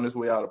Dame's on his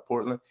way out of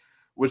Portland,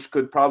 which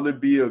could probably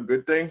be a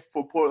good thing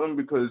for Portland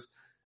because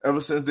ever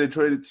since they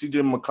traded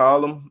CJ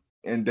McCollum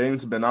and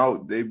Dame's been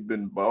out, they've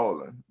been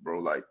balling, bro.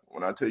 Like,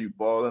 when I tell you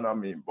balling, I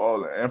mean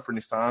balling.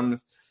 Anthony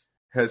Simons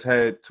has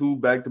had 2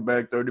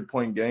 back-to-back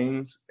 30-point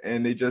games,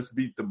 and they just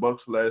beat the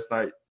Bucks last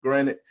night.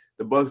 Granted,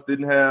 the Bucks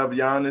didn't have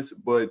Giannis,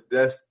 but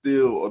that's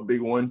still a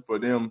big win for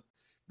them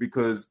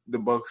because the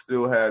Bucks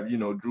still have,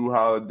 Drew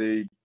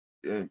Holiday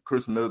and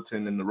Chris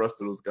Middleton and the rest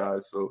of those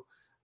guys. So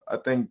I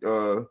think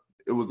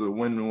it was a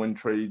win-win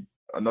trade,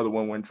 another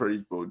win-win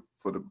trade for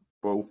the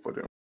both of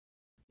them.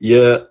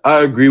 Yeah,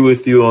 I agree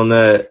with you on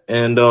that.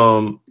 And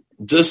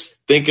just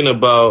thinking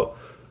about,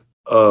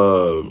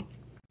 I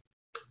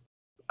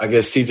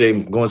guess,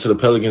 CJ going to the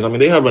Pelicans, I mean,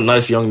 they have a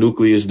nice young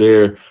nucleus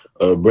there.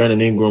 Brandon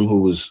Ingram,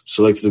 who was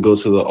selected to go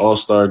to the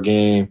All-Star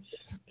game.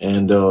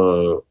 And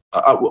what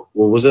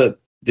was that?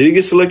 Did he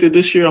get selected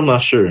this year? I'm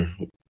not sure.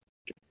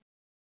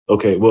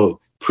 Okay, well,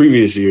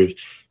 previous years,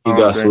 he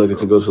got selected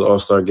to go to the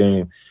All-Star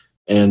game.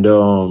 And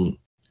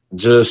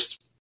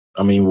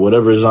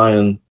whatever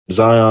Zion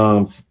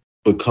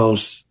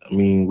becomes, I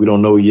mean, we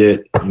don't know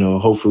yet.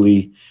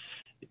 Hopefully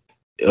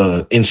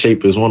in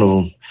shape is one of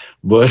them.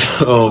 But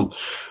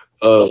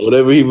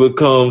whatever he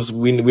becomes,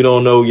 we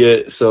don't know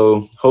yet.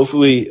 So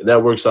hopefully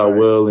that works out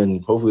well,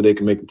 and hopefully they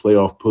can make a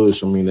playoff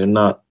push. I mean, they're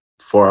not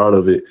far out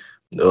of it.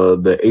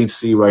 The 8th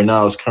seed right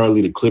now is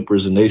currently the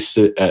Clippers, and they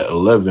sit at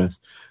 11th,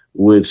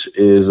 which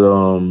is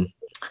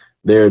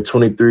they're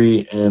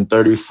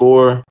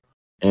 23-34,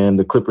 and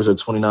the Clippers are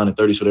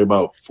 29-30, so they're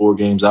about 4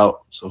 games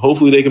out. So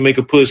hopefully they can make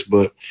a push,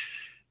 but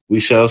we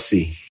shall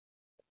see.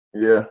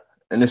 Yeah,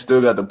 and they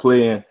still got to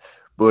play in,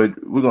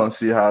 but we're gonna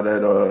see how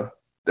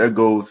that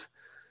goes.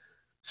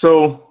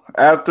 So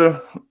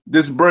after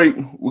this break,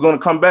 we're gonna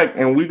come back,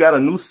 and we got a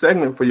new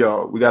segment for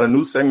y'all.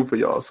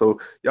 So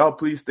y'all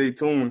please stay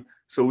tuned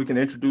so we can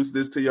introduce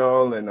this to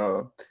y'all, and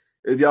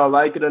if y'all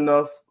like it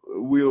enough,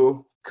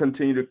 we'll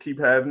continue to keep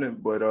having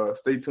it. But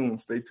stay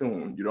tuned.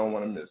 You don't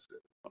want to miss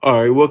it.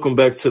 All right, welcome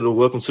to the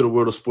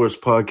World of Sports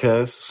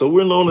podcast. So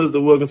we're known as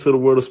the Welcome to the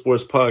World of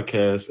Sports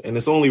podcast, and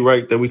it's only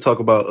right that we talk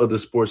about other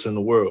sports in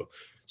the world.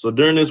 So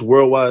during this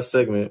worldwide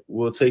segment,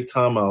 we'll take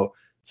time out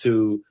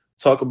to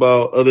talk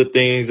about other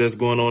things that's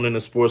going on in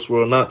the sports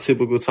world, not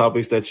typical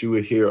topics that you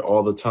would hear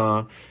all the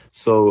time.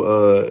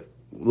 So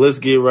let's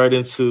get right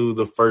into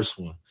the first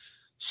one.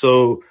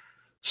 So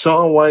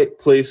Shaun White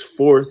placed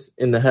 4th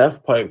in the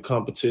halfpipe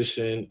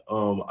competition.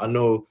 I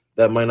know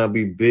that might not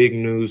be big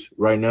news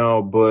right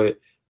now, but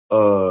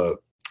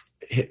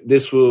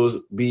this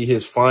will be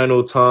his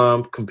final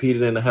time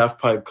competing in the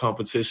halfpipe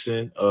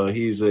competition.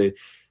 He's a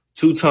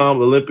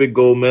 2-time Olympic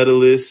gold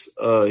medalist.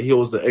 He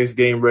holds the X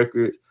Game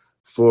record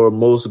for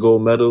most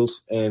gold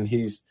medals, and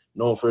he's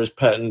known for his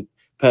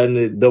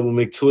patented double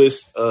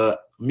McTwist.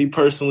 Me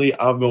personally,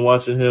 I've been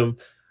watching him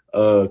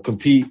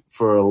compete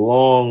for a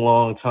long,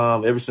 long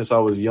time, ever since I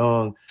was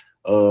young,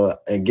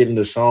 and getting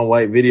the Shaun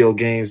White video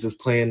games, just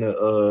playing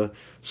the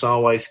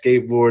Shaun White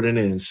skateboarding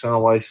and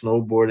Shaun White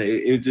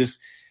snowboarding.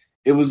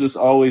 it was just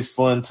always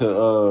fun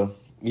to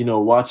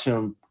watch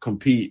him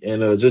compete,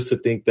 and just to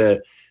think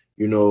that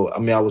I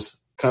mean, I was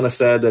kind of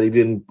sad that he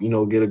didn't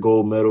get a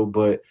gold medal,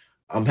 but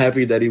I'm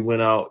happy that he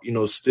went out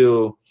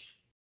still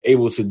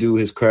able to do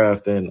his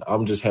craft, and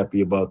I'm just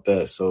happy about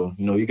that. So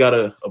you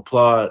gotta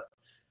applaud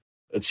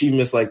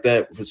achievements like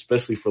that,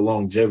 especially for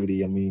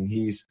longevity. I mean,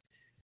 he's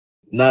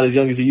not as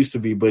young as he used to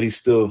be, but he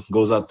still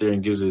goes out there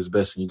and gives it his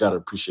best, and you gotta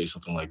appreciate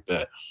something like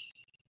that.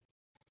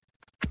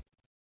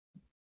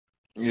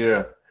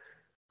 Yeah.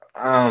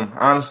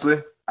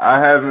 Honestly, I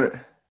haven't,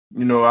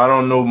 I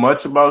don't know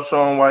much about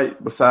Shaun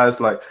White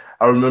besides like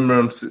I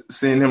remember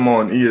seeing him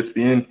on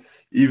ESPN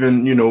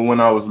even, when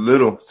I was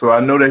little. So I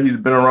know that he's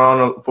been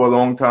around for a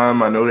long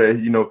time. I know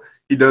that,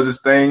 he does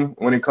his thing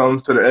when it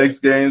comes to the X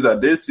Games. I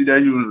did see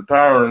that he was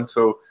retiring.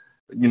 So,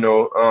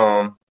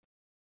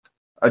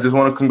 I just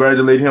want to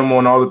congratulate him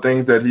on all the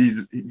things that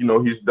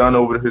he's done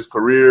over his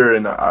career,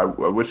 and I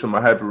wish him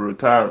a happy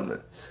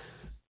retirement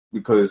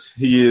because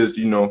he is,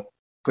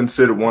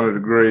 considered one of the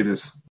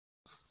greatest.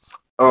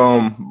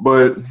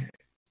 But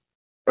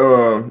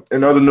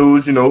in other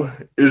news,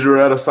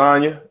 Israel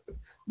Adesanya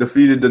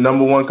defeated the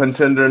number one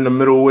contender in the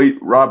middleweight,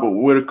 Robert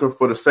Whitaker,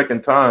 for the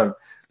second time.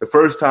 The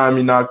first time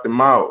he knocked him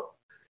out.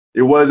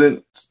 It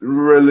wasn't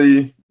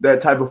really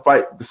that type of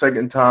fight the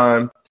second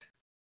time,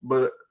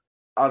 but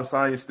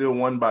Adesanya still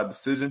won by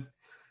decision.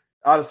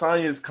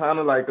 Adesanya is kind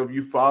of like, if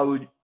you follow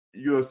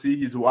UFC,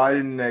 he's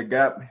widening that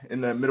gap in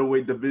that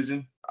middleweight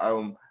division.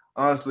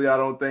 Honestly, I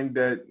don't think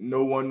that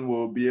no one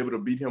will be able to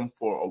beat him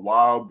for a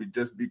while,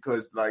 just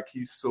because like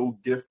he's so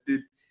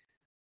gifted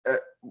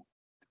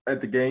at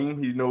the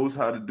game. He knows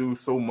how to do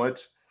so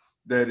much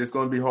that it's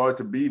going to be hard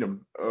to beat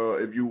him.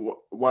 If you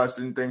watched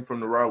anything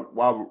from the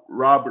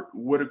Robert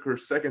Whitaker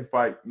second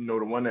fight,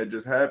 the one that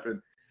just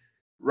happened,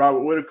 Robert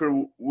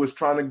Whitaker was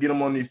trying to get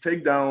him on these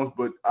takedowns,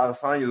 but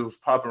Adesanya was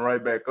popping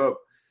right back up.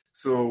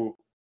 So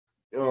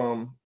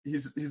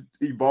he's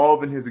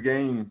evolving his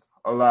game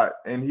a lot,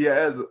 and he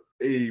has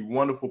a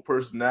wonderful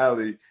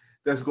personality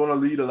that's going to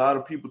lead a lot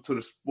of people to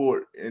the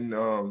sport. And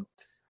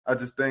I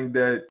just think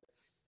that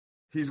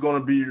he's going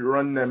to be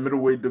running that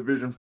middleweight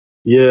division.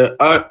 Yeah,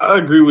 I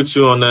agree with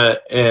you on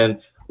that.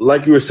 And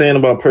like you were saying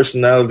about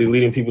personality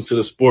leading people to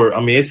the sport,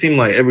 I mean, it seemed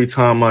like every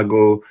time I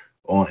go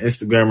on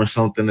Instagram or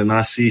something and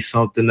I see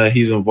something that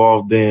he's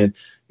involved in,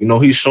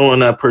 he's showing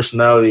that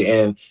personality.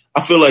 And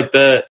I feel like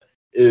that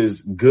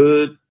is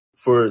good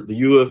for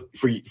the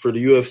for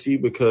the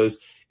UFC, because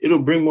it'll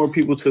bring more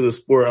people to the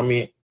sport. I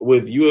mean,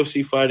 with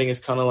UFC fighting, it's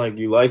kind of like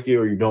you like it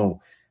or you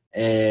don't.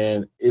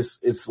 And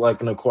it's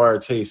like an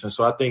acquired taste. And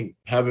so I think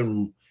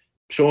having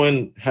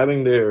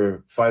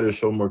their fighters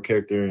show more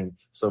character and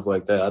stuff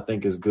like that, I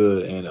think is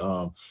good.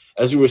 And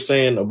as you were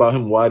saying about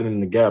him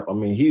widening the gap, I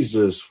mean, he's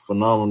just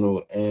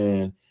phenomenal,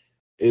 and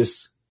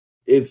it's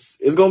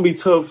gonna be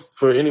tough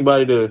for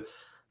anybody to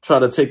try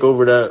to take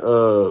over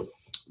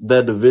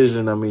that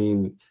division. I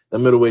mean, that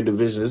middleweight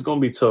division, it's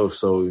gonna be tough.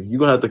 So you're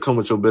gonna have to come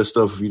with your best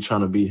stuff if you're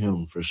trying to beat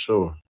him, for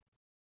sure.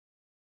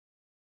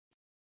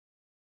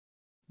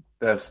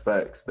 That's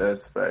facts.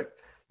 That's fact.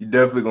 You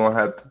definitely gonna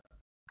have to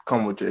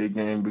come with your A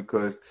game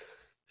because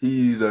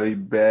he's a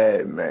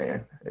bad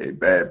man, a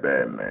bad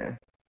man.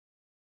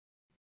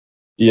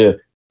 Yeah.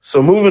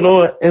 So moving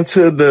on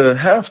into the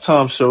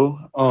halftime show.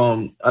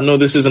 I know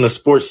this isn't a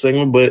sports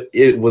segment, but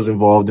it was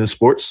involved in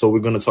sports, so we're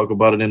going to talk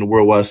about it in the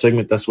worldwide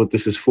segment. That's what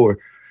this is for.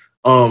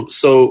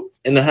 So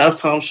in the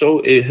halftime show,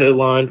 it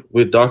headlined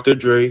with Dr.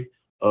 Dre,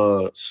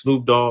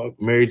 Snoop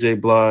Dogg, Mary J.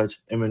 Blige,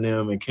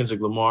 Eminem, and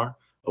Kendrick Lamar.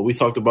 We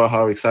talked about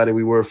how excited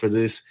we were for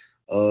this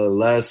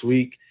last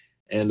week,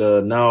 and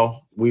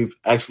now we've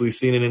actually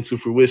seen it into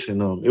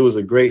fruition. It was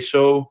a great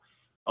show.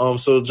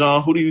 So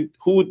John,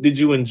 who did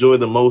you enjoy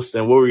the most,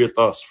 and what were your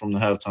thoughts from the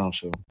halftime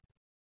show?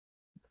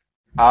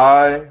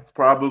 I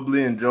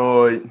probably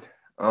enjoyed.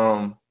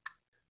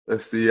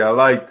 Let's see. I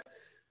liked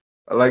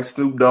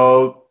Snoop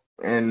Dogg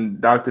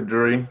and Dr.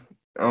 Dre.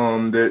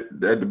 That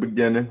at the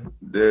beginning,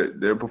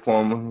 their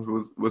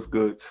performance was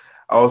good.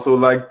 I also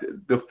liked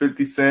the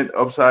 50 Cent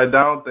upside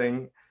down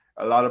thing.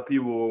 A lot of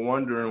people were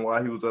wondering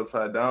why he was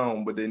upside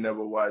down, but they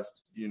never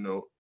watched,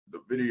 the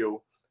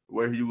video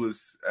where he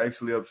was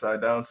actually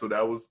upside down. So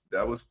that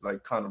was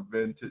like kind of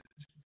vintage.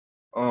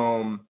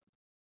 Um,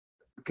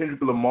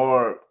 Kendrick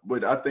Lamar,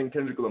 but I think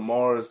Kendrick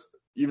Lamar's,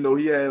 even though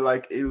he had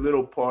like a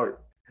little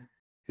part,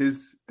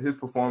 his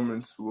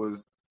performance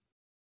was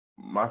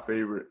my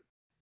favorite.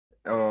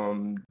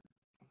 Um,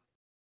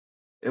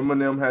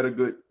 Eminem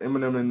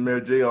and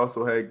Mary J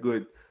also had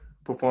good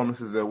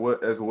performances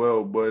as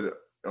well. But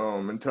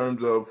in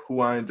terms of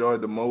who I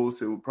enjoyed the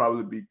most, it would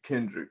probably be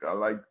Kendrick. I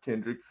like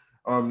Kendrick.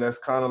 That's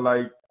kind of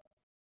like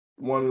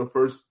one of the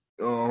first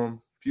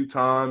few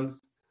times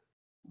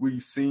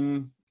we've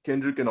seen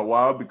Kendrick in a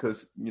while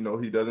because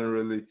he doesn't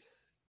really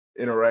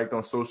interact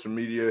on social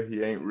media.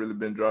 He ain't really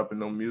been dropping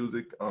no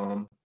music.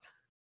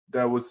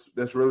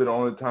 That's really the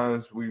only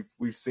times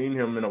we've seen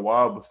him in a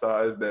while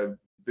besides that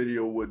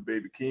video with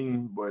Baby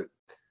King. But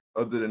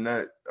other than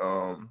that,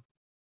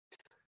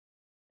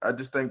 I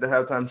just think the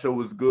halftime show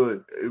was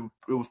good.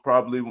 It was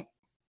probably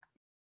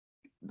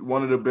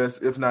one of the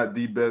best, if not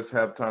the best,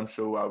 halftime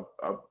show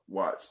I've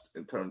watched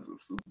in terms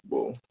of Super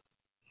Bowl.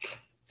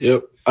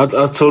 Yep, I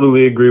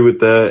totally agree with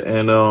that,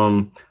 and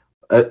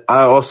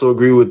I also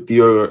agree with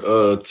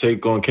your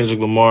take on Kendrick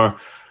Lamar.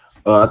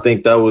 I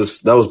think that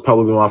was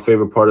probably my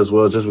favorite part as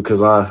well, just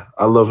because I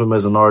love him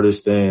as an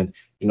artist, and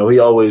he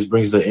always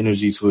brings the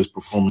energy to his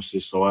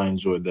performances, so I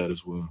enjoyed that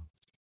as well.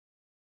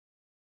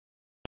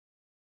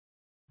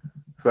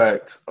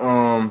 Facts.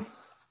 I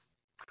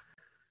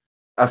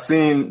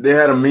seen they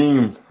had a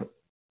meme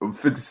of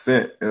 50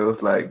 Cent. It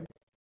was like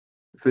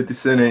 50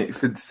 Cent ain't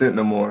 50 Cent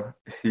no more.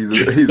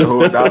 He's a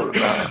whole dollar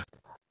now.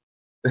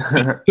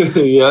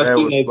 Yeah, I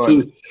seen that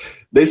funny. too.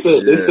 They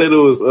said it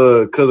was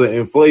because of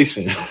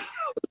inflation.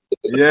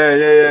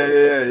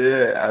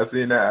 Yeah. I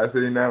seen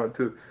that one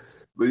too.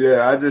 But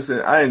yeah,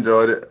 I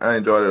enjoyed it. I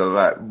enjoyed it a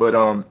lot. But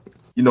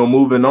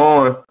moving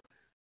on,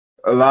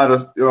 a lot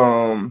of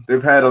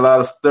they've had a lot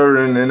of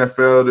stir in the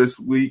NFL this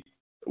week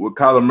with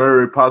Kyler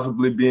Murray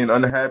possibly being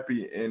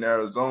unhappy in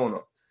Arizona.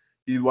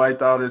 He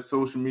wiped out his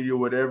social media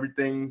with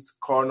everything's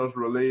Cardinals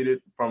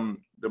related,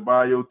 from the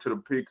bio to the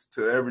picks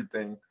to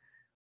everything.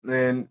 And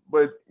then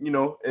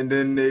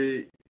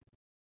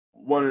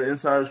one of the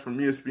insiders from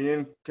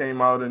ESPN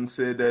came out and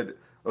said that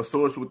a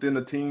source within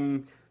the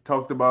team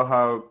talked about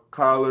how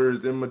Kyler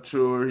is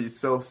immature, he's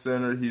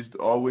self-centered, he's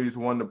always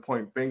one to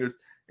point fingers,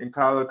 and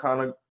Kyler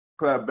kind of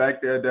clapped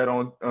back at that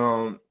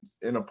on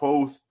in a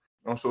post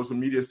on social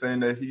media,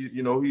 saying that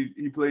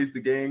he plays the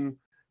game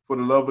for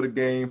the love of the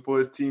game, for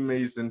his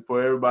teammates, and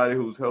for everybody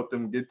who's helped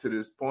him get to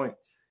this point.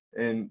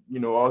 And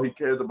all he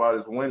cares about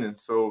is winning.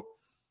 So,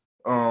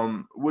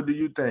 what do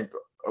you think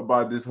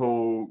about this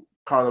whole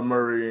Kyler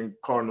Murray and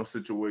Cardinal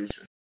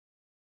situation?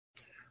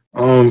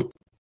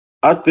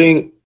 I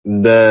think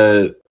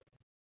that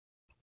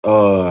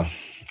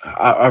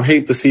I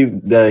hate to see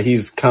that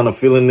he's kind of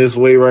feeling this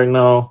way right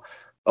now,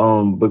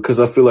 because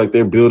I feel like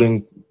they're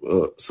building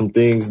some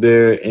things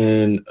there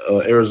in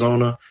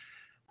Arizona,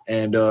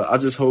 and I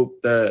just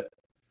hope that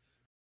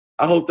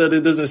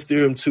it doesn't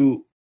steer him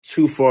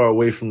too far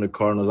away from the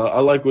Cardinals. I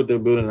like what they're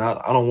building.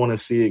 I don't want to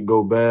see it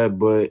go bad,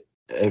 but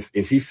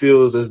if he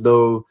feels as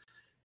though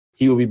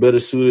he will be better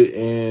suited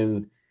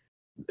in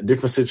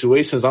different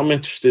situations, I'm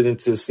interested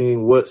into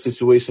seeing what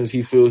situations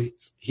he feels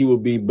he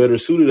would be better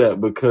suited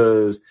at,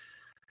 because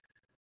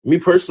me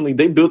personally,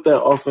 they built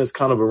that offense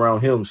kind of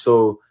around him.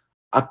 So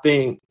I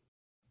think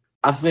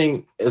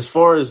as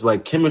far as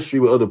like chemistry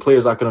with other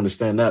players, I can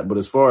understand that. But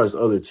as far as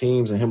other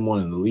teams and him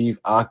wanting to leave,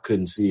 I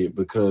couldn't see it,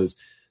 because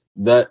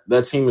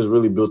that team is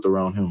really built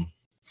around him.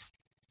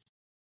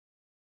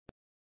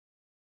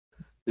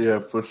 Yeah,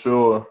 for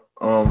sure.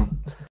 I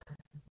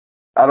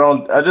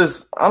don't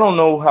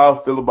know how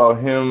I feel about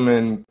him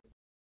and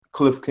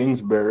Cliff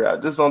Kingsbury. I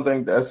just don't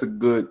think that's a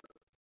good,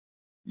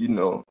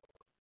 how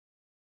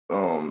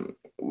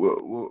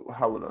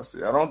would I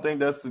say? I don't think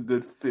that's a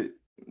good fit.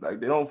 Like,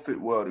 they don't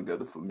fit well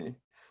together for me.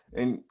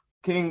 And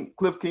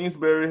Cliff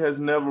Kingsbury has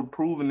never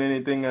proven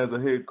anything as a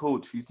head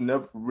coach. He's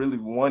never really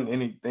won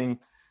anything,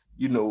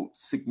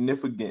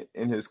 significant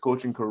in his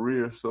coaching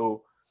career.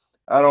 So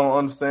I don't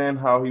understand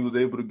how he was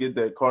able to get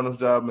that Cardinals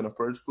job in the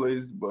first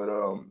place, but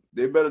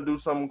they better do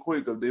something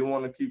quick if they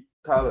want to keep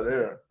Kyler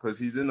there, because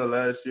he's in the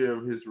last year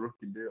of his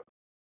rookie deal.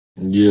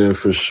 Yeah,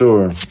 for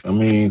sure. I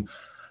mean,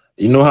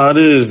 you know how it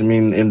is. I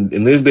mean,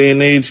 in this day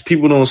and age,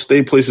 people don't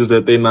stay places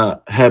that they're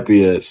not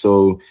happy at.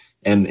 So,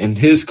 and in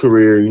his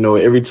career,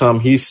 every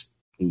time he's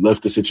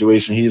left the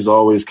situation, he's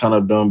always kind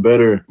of done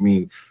better. I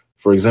mean,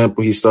 for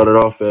example, he started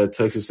off at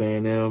Texas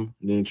A&M,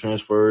 then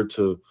transferred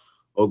to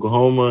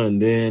Oklahoma,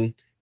 and then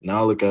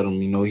now look at him.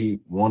 He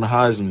won a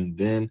Heisman.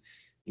 Then,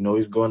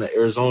 he's going to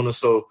Arizona.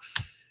 So,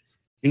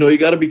 you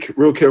got to be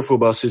real careful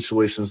about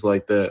situations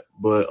like that.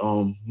 But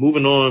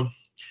moving on,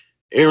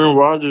 Aaron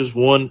Rodgers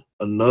won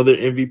another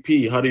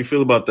MVP. How do you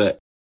feel about that?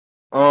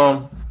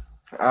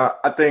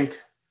 I think,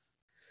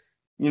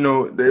 the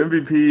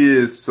MVP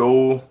is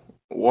so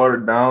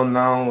watered down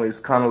now. It's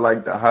kind of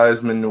like the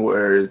Heisman,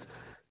 where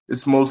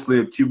it's mostly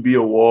a QB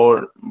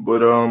award.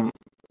 But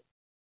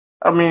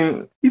I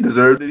mean, he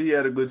deserved it. He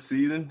had a good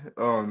season.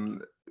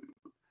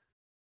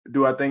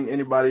 Do I think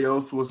anybody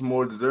else was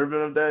more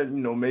deserving of that?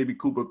 Maybe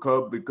Cooper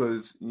Kupp,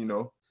 because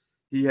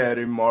he had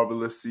a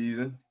marvelous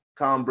season.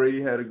 Tom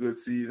Brady had a good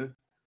season.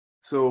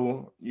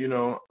 So, I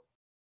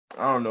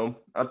don't know.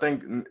 I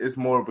think it's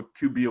more of a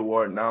QB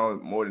award now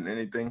more than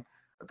anything.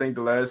 I think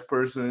the last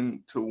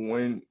person to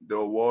win the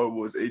award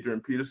was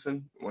Adrian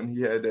Peterson when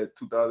he had that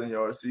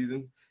 2,000-yard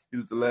season. He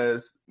was the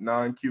last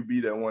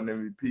non-QB that won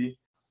MVP.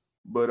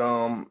 But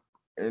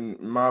in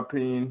my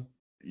opinion,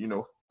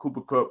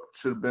 Cooper Kupp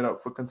should have been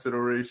up for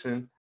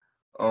consideration.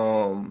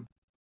 Who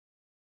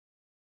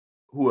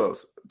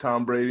else?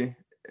 Tom Brady.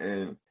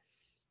 And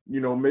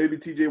maybe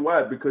TJ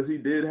Watt, because he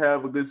did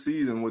have a good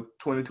season with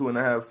 22 and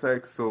a half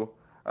sacks. So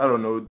I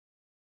don't know.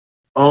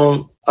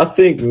 I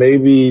think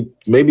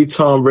maybe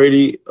Tom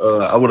Brady.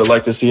 I would have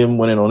liked to see him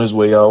winning on his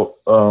way out,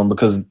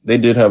 because they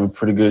did have a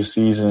pretty good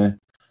season.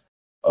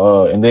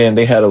 And then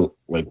they had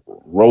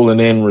rolling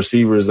in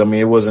receivers. I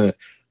mean,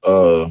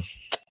 uh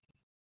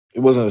it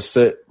wasn't a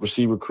set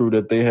receiver crew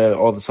that they had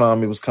all the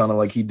time. It was kind of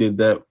like he did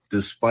that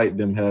despite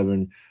them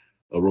having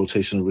a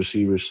rotation of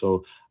receivers.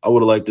 So I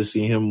would have liked to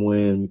see him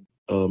win.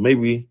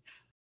 Maybe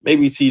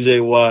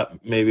TJ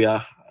Watt. Maybe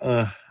I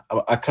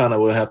kind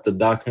of would have to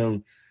dock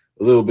him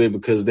a little bit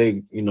because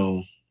they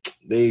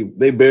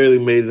barely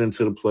made it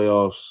into the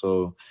playoffs.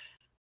 So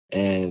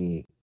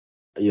and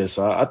yeah,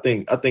 so I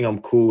think I'm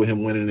cool with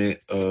him winning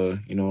it.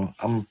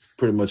 I'm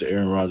pretty much an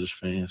Aaron Rodgers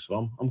fan,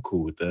 so I'm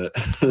cool with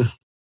that.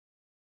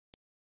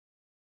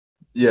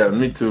 Yeah,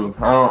 me too.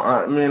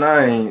 I mean,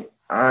 I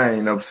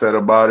ain't upset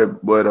about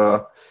it,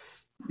 but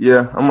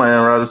yeah, I'm an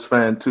Aaron Rodgers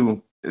fan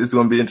too. It's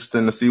gonna be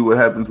interesting to see what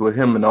happens with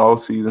him in the all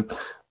season,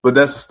 but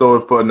that's a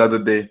story for another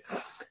day.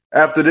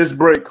 After this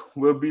break,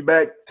 we'll be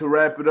back to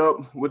wrap it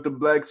up with the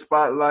Black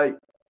Spotlight,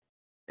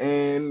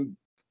 and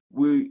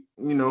we,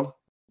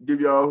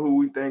 give y'all who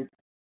we think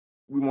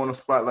we want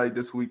to spotlight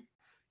this week.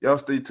 Y'all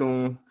stay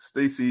tuned,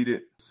 stay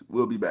seated.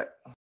 We'll be back.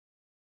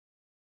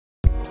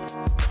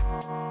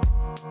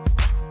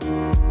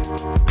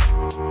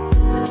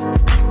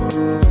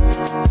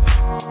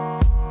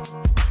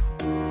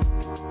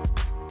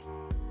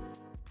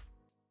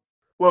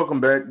 Welcome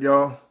back,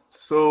 y'all.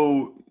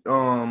 So,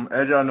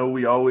 as y'all know,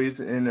 we always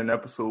end an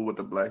episode with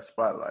the Black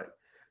Spotlight,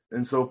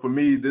 and so for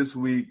me this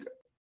week,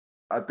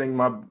 I think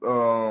I'm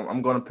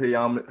gonna pay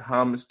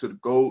homage to the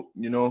GOAT,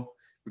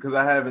 because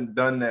I haven't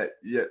done that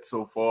yet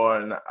so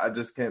far, and I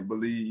just can't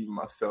believe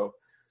myself.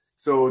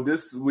 So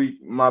this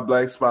week, my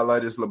Black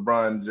Spotlight is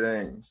LeBron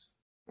James.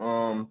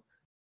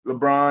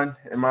 LeBron,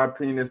 in my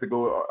opinion, is the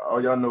GOAT.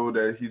 All y'all know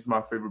that he's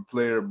my favorite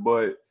player,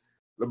 but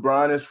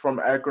LeBron is from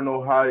Akron,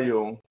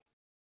 Ohio.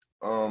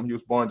 He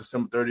was born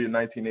December 30th,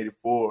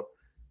 1984.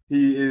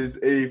 He is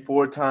a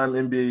four-time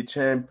NBA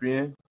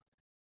champion.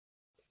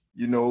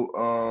 I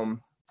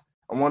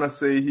want to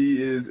say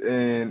he is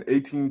an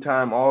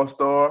 18-time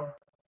All-Star.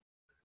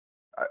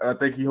 I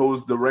think he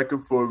holds the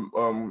record for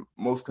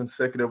most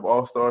consecutive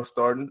All-Star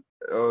starting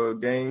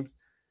games.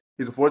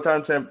 He's a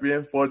four-time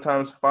champion, four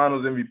times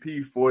Finals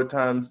MVP, four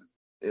times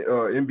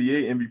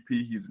NBA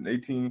MVP. He's an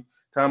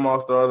 18-time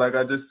All-Star, like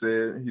I just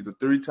said. He's a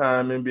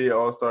three-time NBA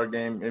All-Star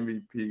Game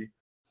MVP.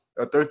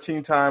 A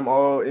 13-time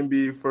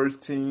All-NBA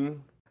first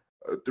team,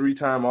 a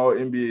three-time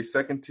All-NBA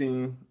second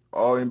team,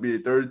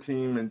 All-NBA third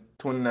team in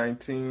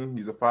 2019.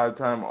 He's a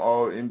five-time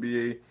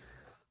All-NBA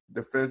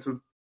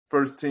defensive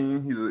first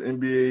team. He's an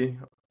NBA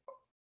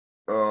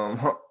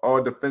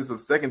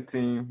All-Defensive second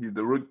team. He was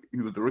the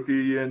rookie of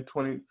the year in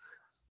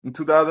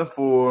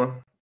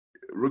 2004.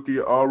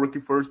 All-Rookie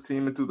first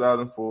team in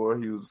 2004.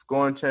 He was a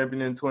scoring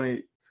champion in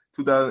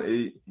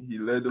 2008. He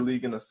led the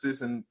league in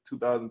assists in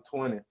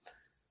 2020.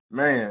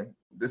 Man,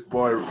 this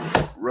boy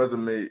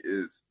resume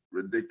is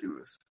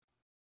ridiculous.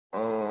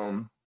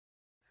 And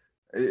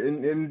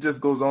it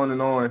just goes on,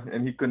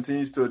 and he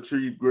continues to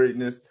achieve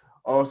greatness.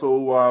 Also,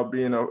 while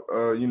being an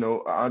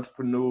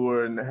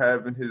entrepreneur and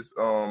having his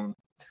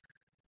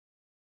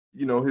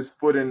his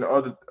foot in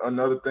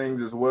other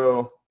things as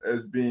well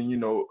as being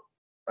an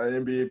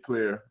NBA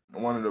player,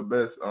 one of the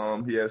best.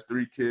 He has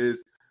three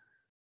kids,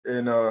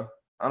 and I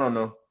don't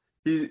know.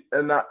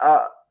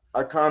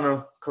 I kind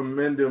of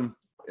commend him.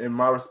 And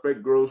my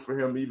respect grows for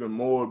him even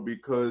more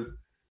because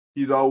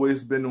he's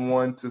always been the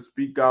one to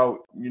speak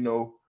out,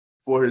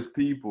 for his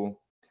people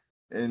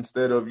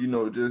instead of,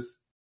 just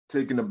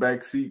taking a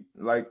back seat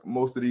like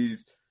most of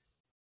these,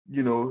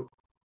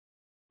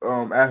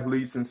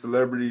 athletes and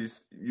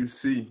celebrities you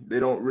see. They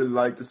don't really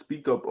like to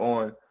speak up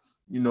on,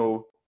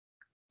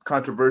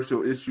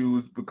 controversial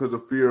issues because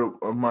of fear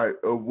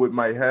of what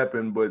might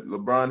happen. But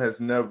LeBron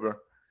has never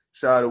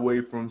shied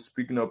away from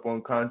speaking up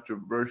on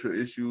controversial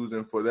issues,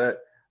 and for that,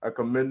 I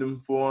commend him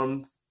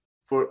for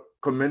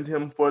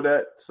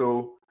that.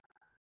 So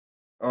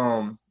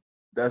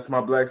that's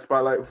my Black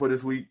Spotlight for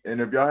this week. And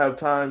if y'all have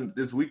time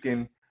this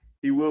weekend,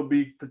 he will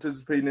be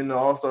participating in the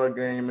All-Star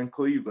game in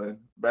Cleveland,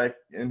 back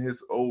in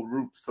his old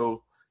roots.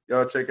 So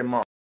y'all check him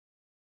out.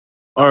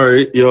 All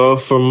right, y'all.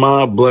 For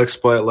my Black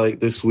Spotlight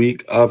this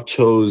week, I've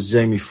chose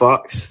Jamie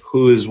Foxx,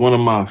 who is one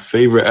of my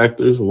favorite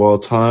actors of all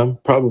time,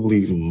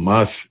 probably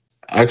my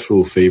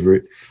actual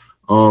favorite.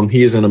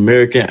 He is an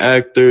American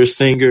actor,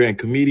 singer, and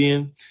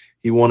comedian.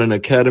 He won an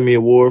Academy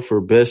Award for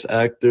Best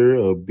Actor,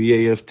 a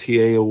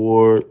BAFTA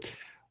Award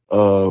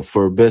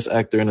for Best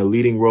Actor in a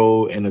Leading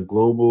Role, and a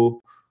Golden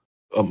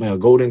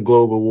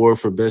Globe Award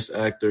for Best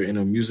Actor in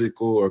a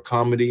Musical or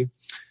Comedy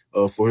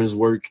for his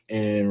work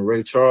in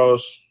Ray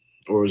Charles,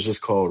 or it's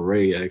just called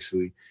Ray,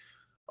 actually.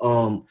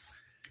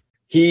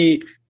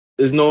 He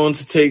is known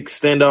to take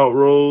standout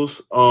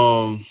roles,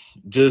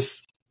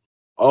 just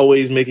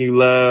always making you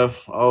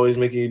laugh, always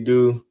making you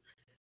do,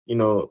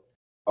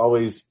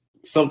 always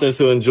something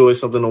to enjoy,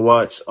 something to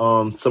watch.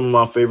 Some of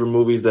my favorite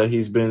movies that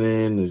he's been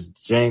in is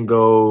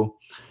Django.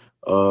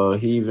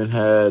 He even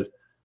had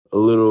a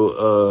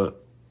little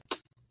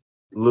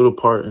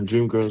part in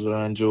Dreamgirls that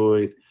I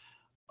enjoyed.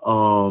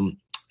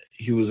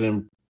 He was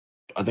in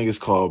I think it's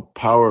called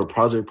Power,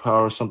 Project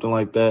Power, something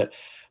like that.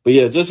 But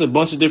yeah, just a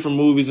bunch of different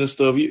movies and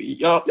stuff.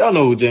 Y'all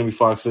know who Jamie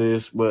Foxx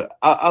is, but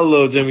I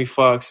love Jamie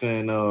Foxx,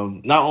 and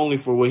not only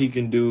for what he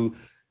can do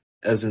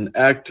as an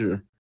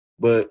actor,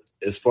 but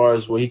as far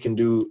as what he can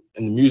do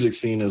in the music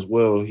scene as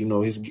well. You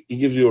know, he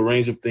gives you a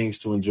range of things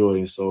to enjoy.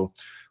 And so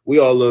we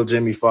all love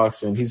Jamie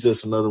Foxx, and he's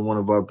just another one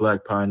of our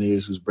Black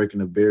pioneers who's breaking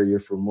the barrier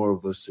for more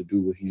of us to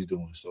do what he's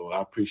doing. So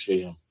I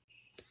appreciate him.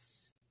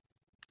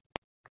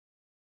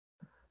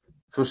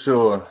 For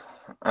sure.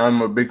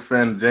 I'm a big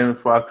fan of Jamie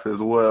Foxx as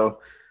well.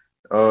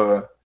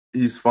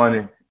 He's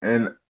funny,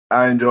 and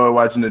I enjoy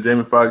watching the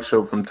Jamie Foxx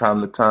show from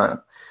time to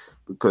time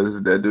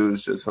because that dude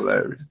is just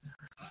hilarious.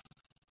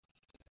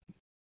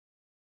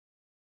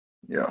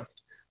 Yeah.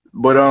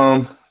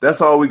 But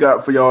that's all we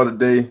got for y'all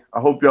today.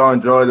 I hope y'all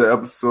enjoyed the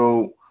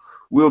episode.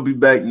 We'll be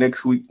back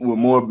next week with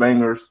more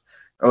bangers.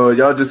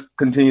 Y'all just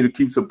continue to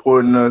keep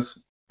supporting us,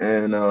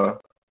 and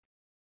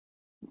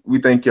we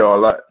thank y'all a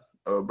lot.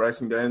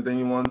 Bryson, got anything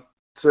you want to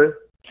say?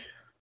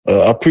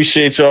 I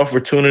appreciate y'all for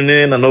tuning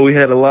in. I know we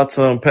had a lot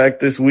to unpack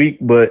this week,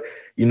 but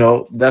you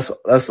know that's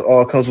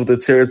all comes with the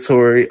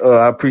territory.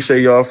 I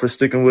appreciate y'all for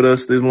sticking with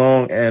us this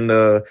long, and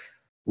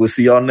we'll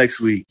see y'all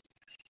next week.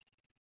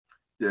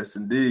 Yes,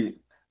 indeed.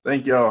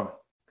 Thank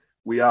y'all.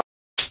 We out.